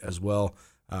great as well,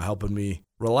 helping me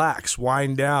relax,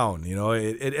 wind down,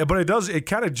 but it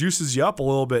kind of juices you up a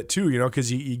little bit too,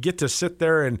 because you get to sit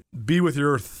there and be with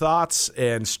your thoughts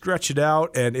and stretch it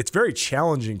out. And it's very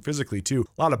challenging physically too.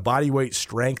 A lot of body weight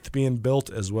strength being built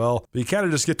as well. But you kind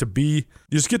of just get to be,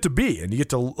 and you get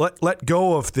to let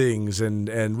go of things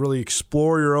and really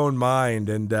explore your own mind.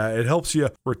 And it helps you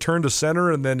return to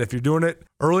center. And then if you're doing it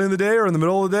early in the day or in the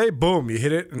middle of the day, boom, you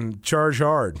hit it and charge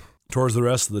hard towards the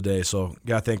rest of the day. So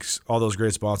gotta thank all those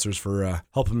great sponsors for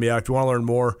helping me out. If you want to learn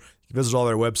more, you can visit all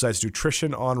their websites: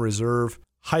 Nutrition on Reserve,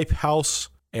 Hype House,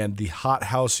 and the Hot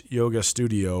House Yoga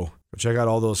Studio. Check out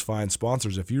all those fine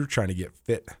sponsors if you're trying to get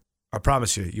fit. I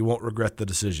promise you won't regret the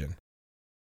decision.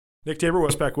 Nick Taber,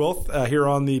 WestPac Wealth, here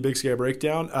on the Big Sky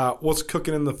Breakdown. What's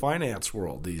cooking in the finance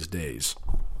world these days?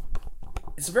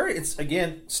 It's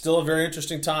again still a very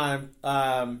interesting time.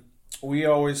 We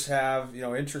always have,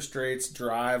 interest rates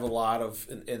drive a lot of,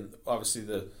 and obviously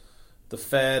the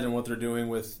Fed and what they're doing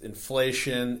with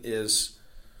inflation is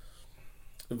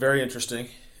very interesting,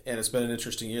 and it's been an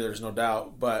interesting year, there's no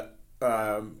doubt. But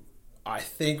I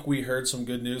think we heard some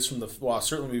good news from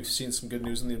certainly we've seen some good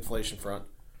news on the inflation front,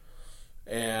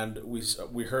 and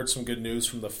we heard some good news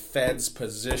from the Fed's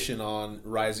position on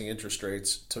rising interest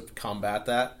rates to combat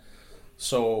that.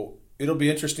 So it'll be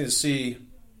interesting to see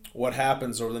what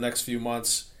happens over the next few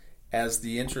months as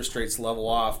the interest rates level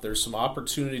off. There's some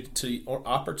opportunity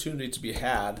to be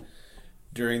had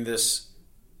during this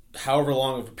however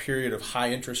long of a period of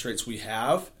high interest rates we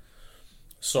have.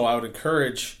 So I would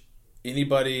encourage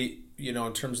anybody,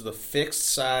 in terms of the fixed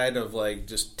side of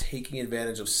just taking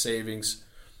advantage of savings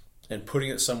and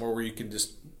putting it somewhere where you can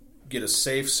just get a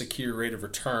safe, secure rate of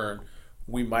return.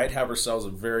 We might have ourselves a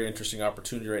very interesting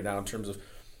opportunity right now in terms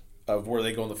of where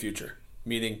they go in the future.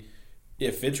 Meaning,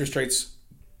 if interest rates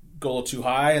go a little too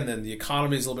high and then the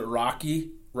economy is a little bit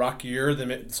rockier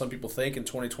than some people think in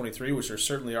 2023, which there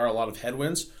certainly are a lot of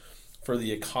headwinds for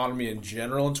the economy in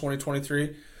general in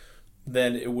 2023,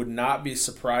 then it would not be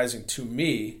surprising to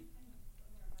me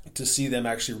to see them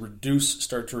actually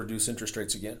start to reduce interest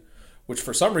rates again, which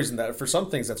for some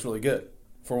things that's really good.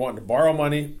 For wanting to borrow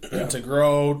money, to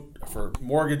grow, for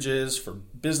mortgages, for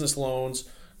business loans,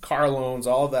 car loans,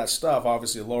 all of that stuff,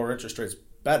 obviously lower interest rates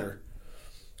better.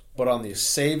 But on the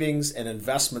savings and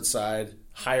investment side,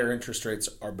 higher interest rates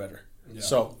are better. Yeah.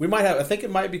 So I think it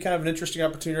might be kind of an interesting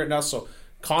opportunity right now. So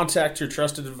contact your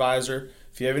trusted advisor.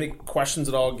 If you have any questions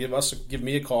at all, give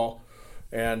me a call,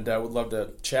 and I would love to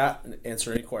chat and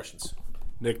answer any questions.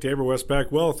 Nick Taber,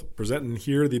 WestPac Wealth, presenting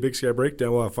here the Big Sky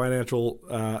Breakdown. We'll have financial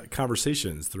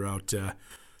conversations throughout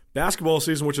basketball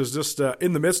season, which is just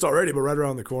in the midst already, but right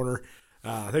around the corner.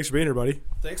 Thanks for being here, buddy.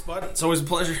 Thanks, bud. It's always a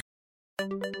pleasure.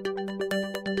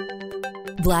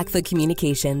 Blackfoot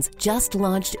Communications just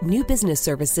launched new business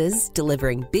services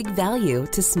delivering big value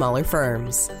to smaller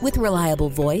firms. With reliable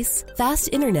voice, fast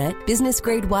internet,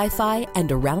 business-grade Wi-Fi,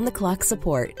 and around-the-clock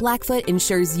support, Blackfoot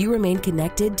ensures you remain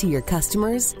connected to your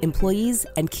customers, employees,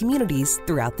 and communities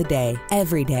throughout the day,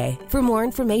 every day. For more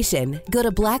information, go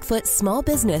to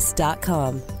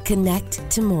blackfootsmallbusiness.com.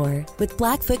 Connect to more with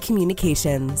Blackfoot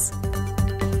Communications.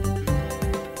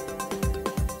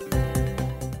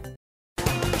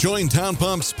 Join Town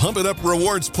Pump's Pump It Up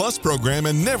Rewards Plus program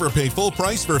and never pay full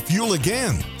price for fuel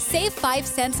again. Save 5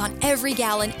 cents on every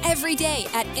gallon every day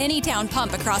at any Town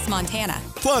Pump across Montana.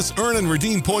 Plus, earn and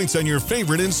redeem points on your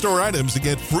favorite in-store items to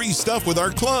get free stuff with our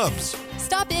clubs.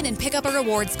 Stop in and pick up a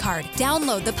rewards card.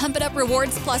 Download the Pump It Up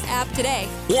Rewards Plus app today.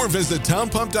 Or visit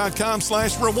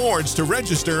townpump.com/rewards to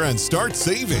register and start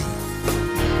saving.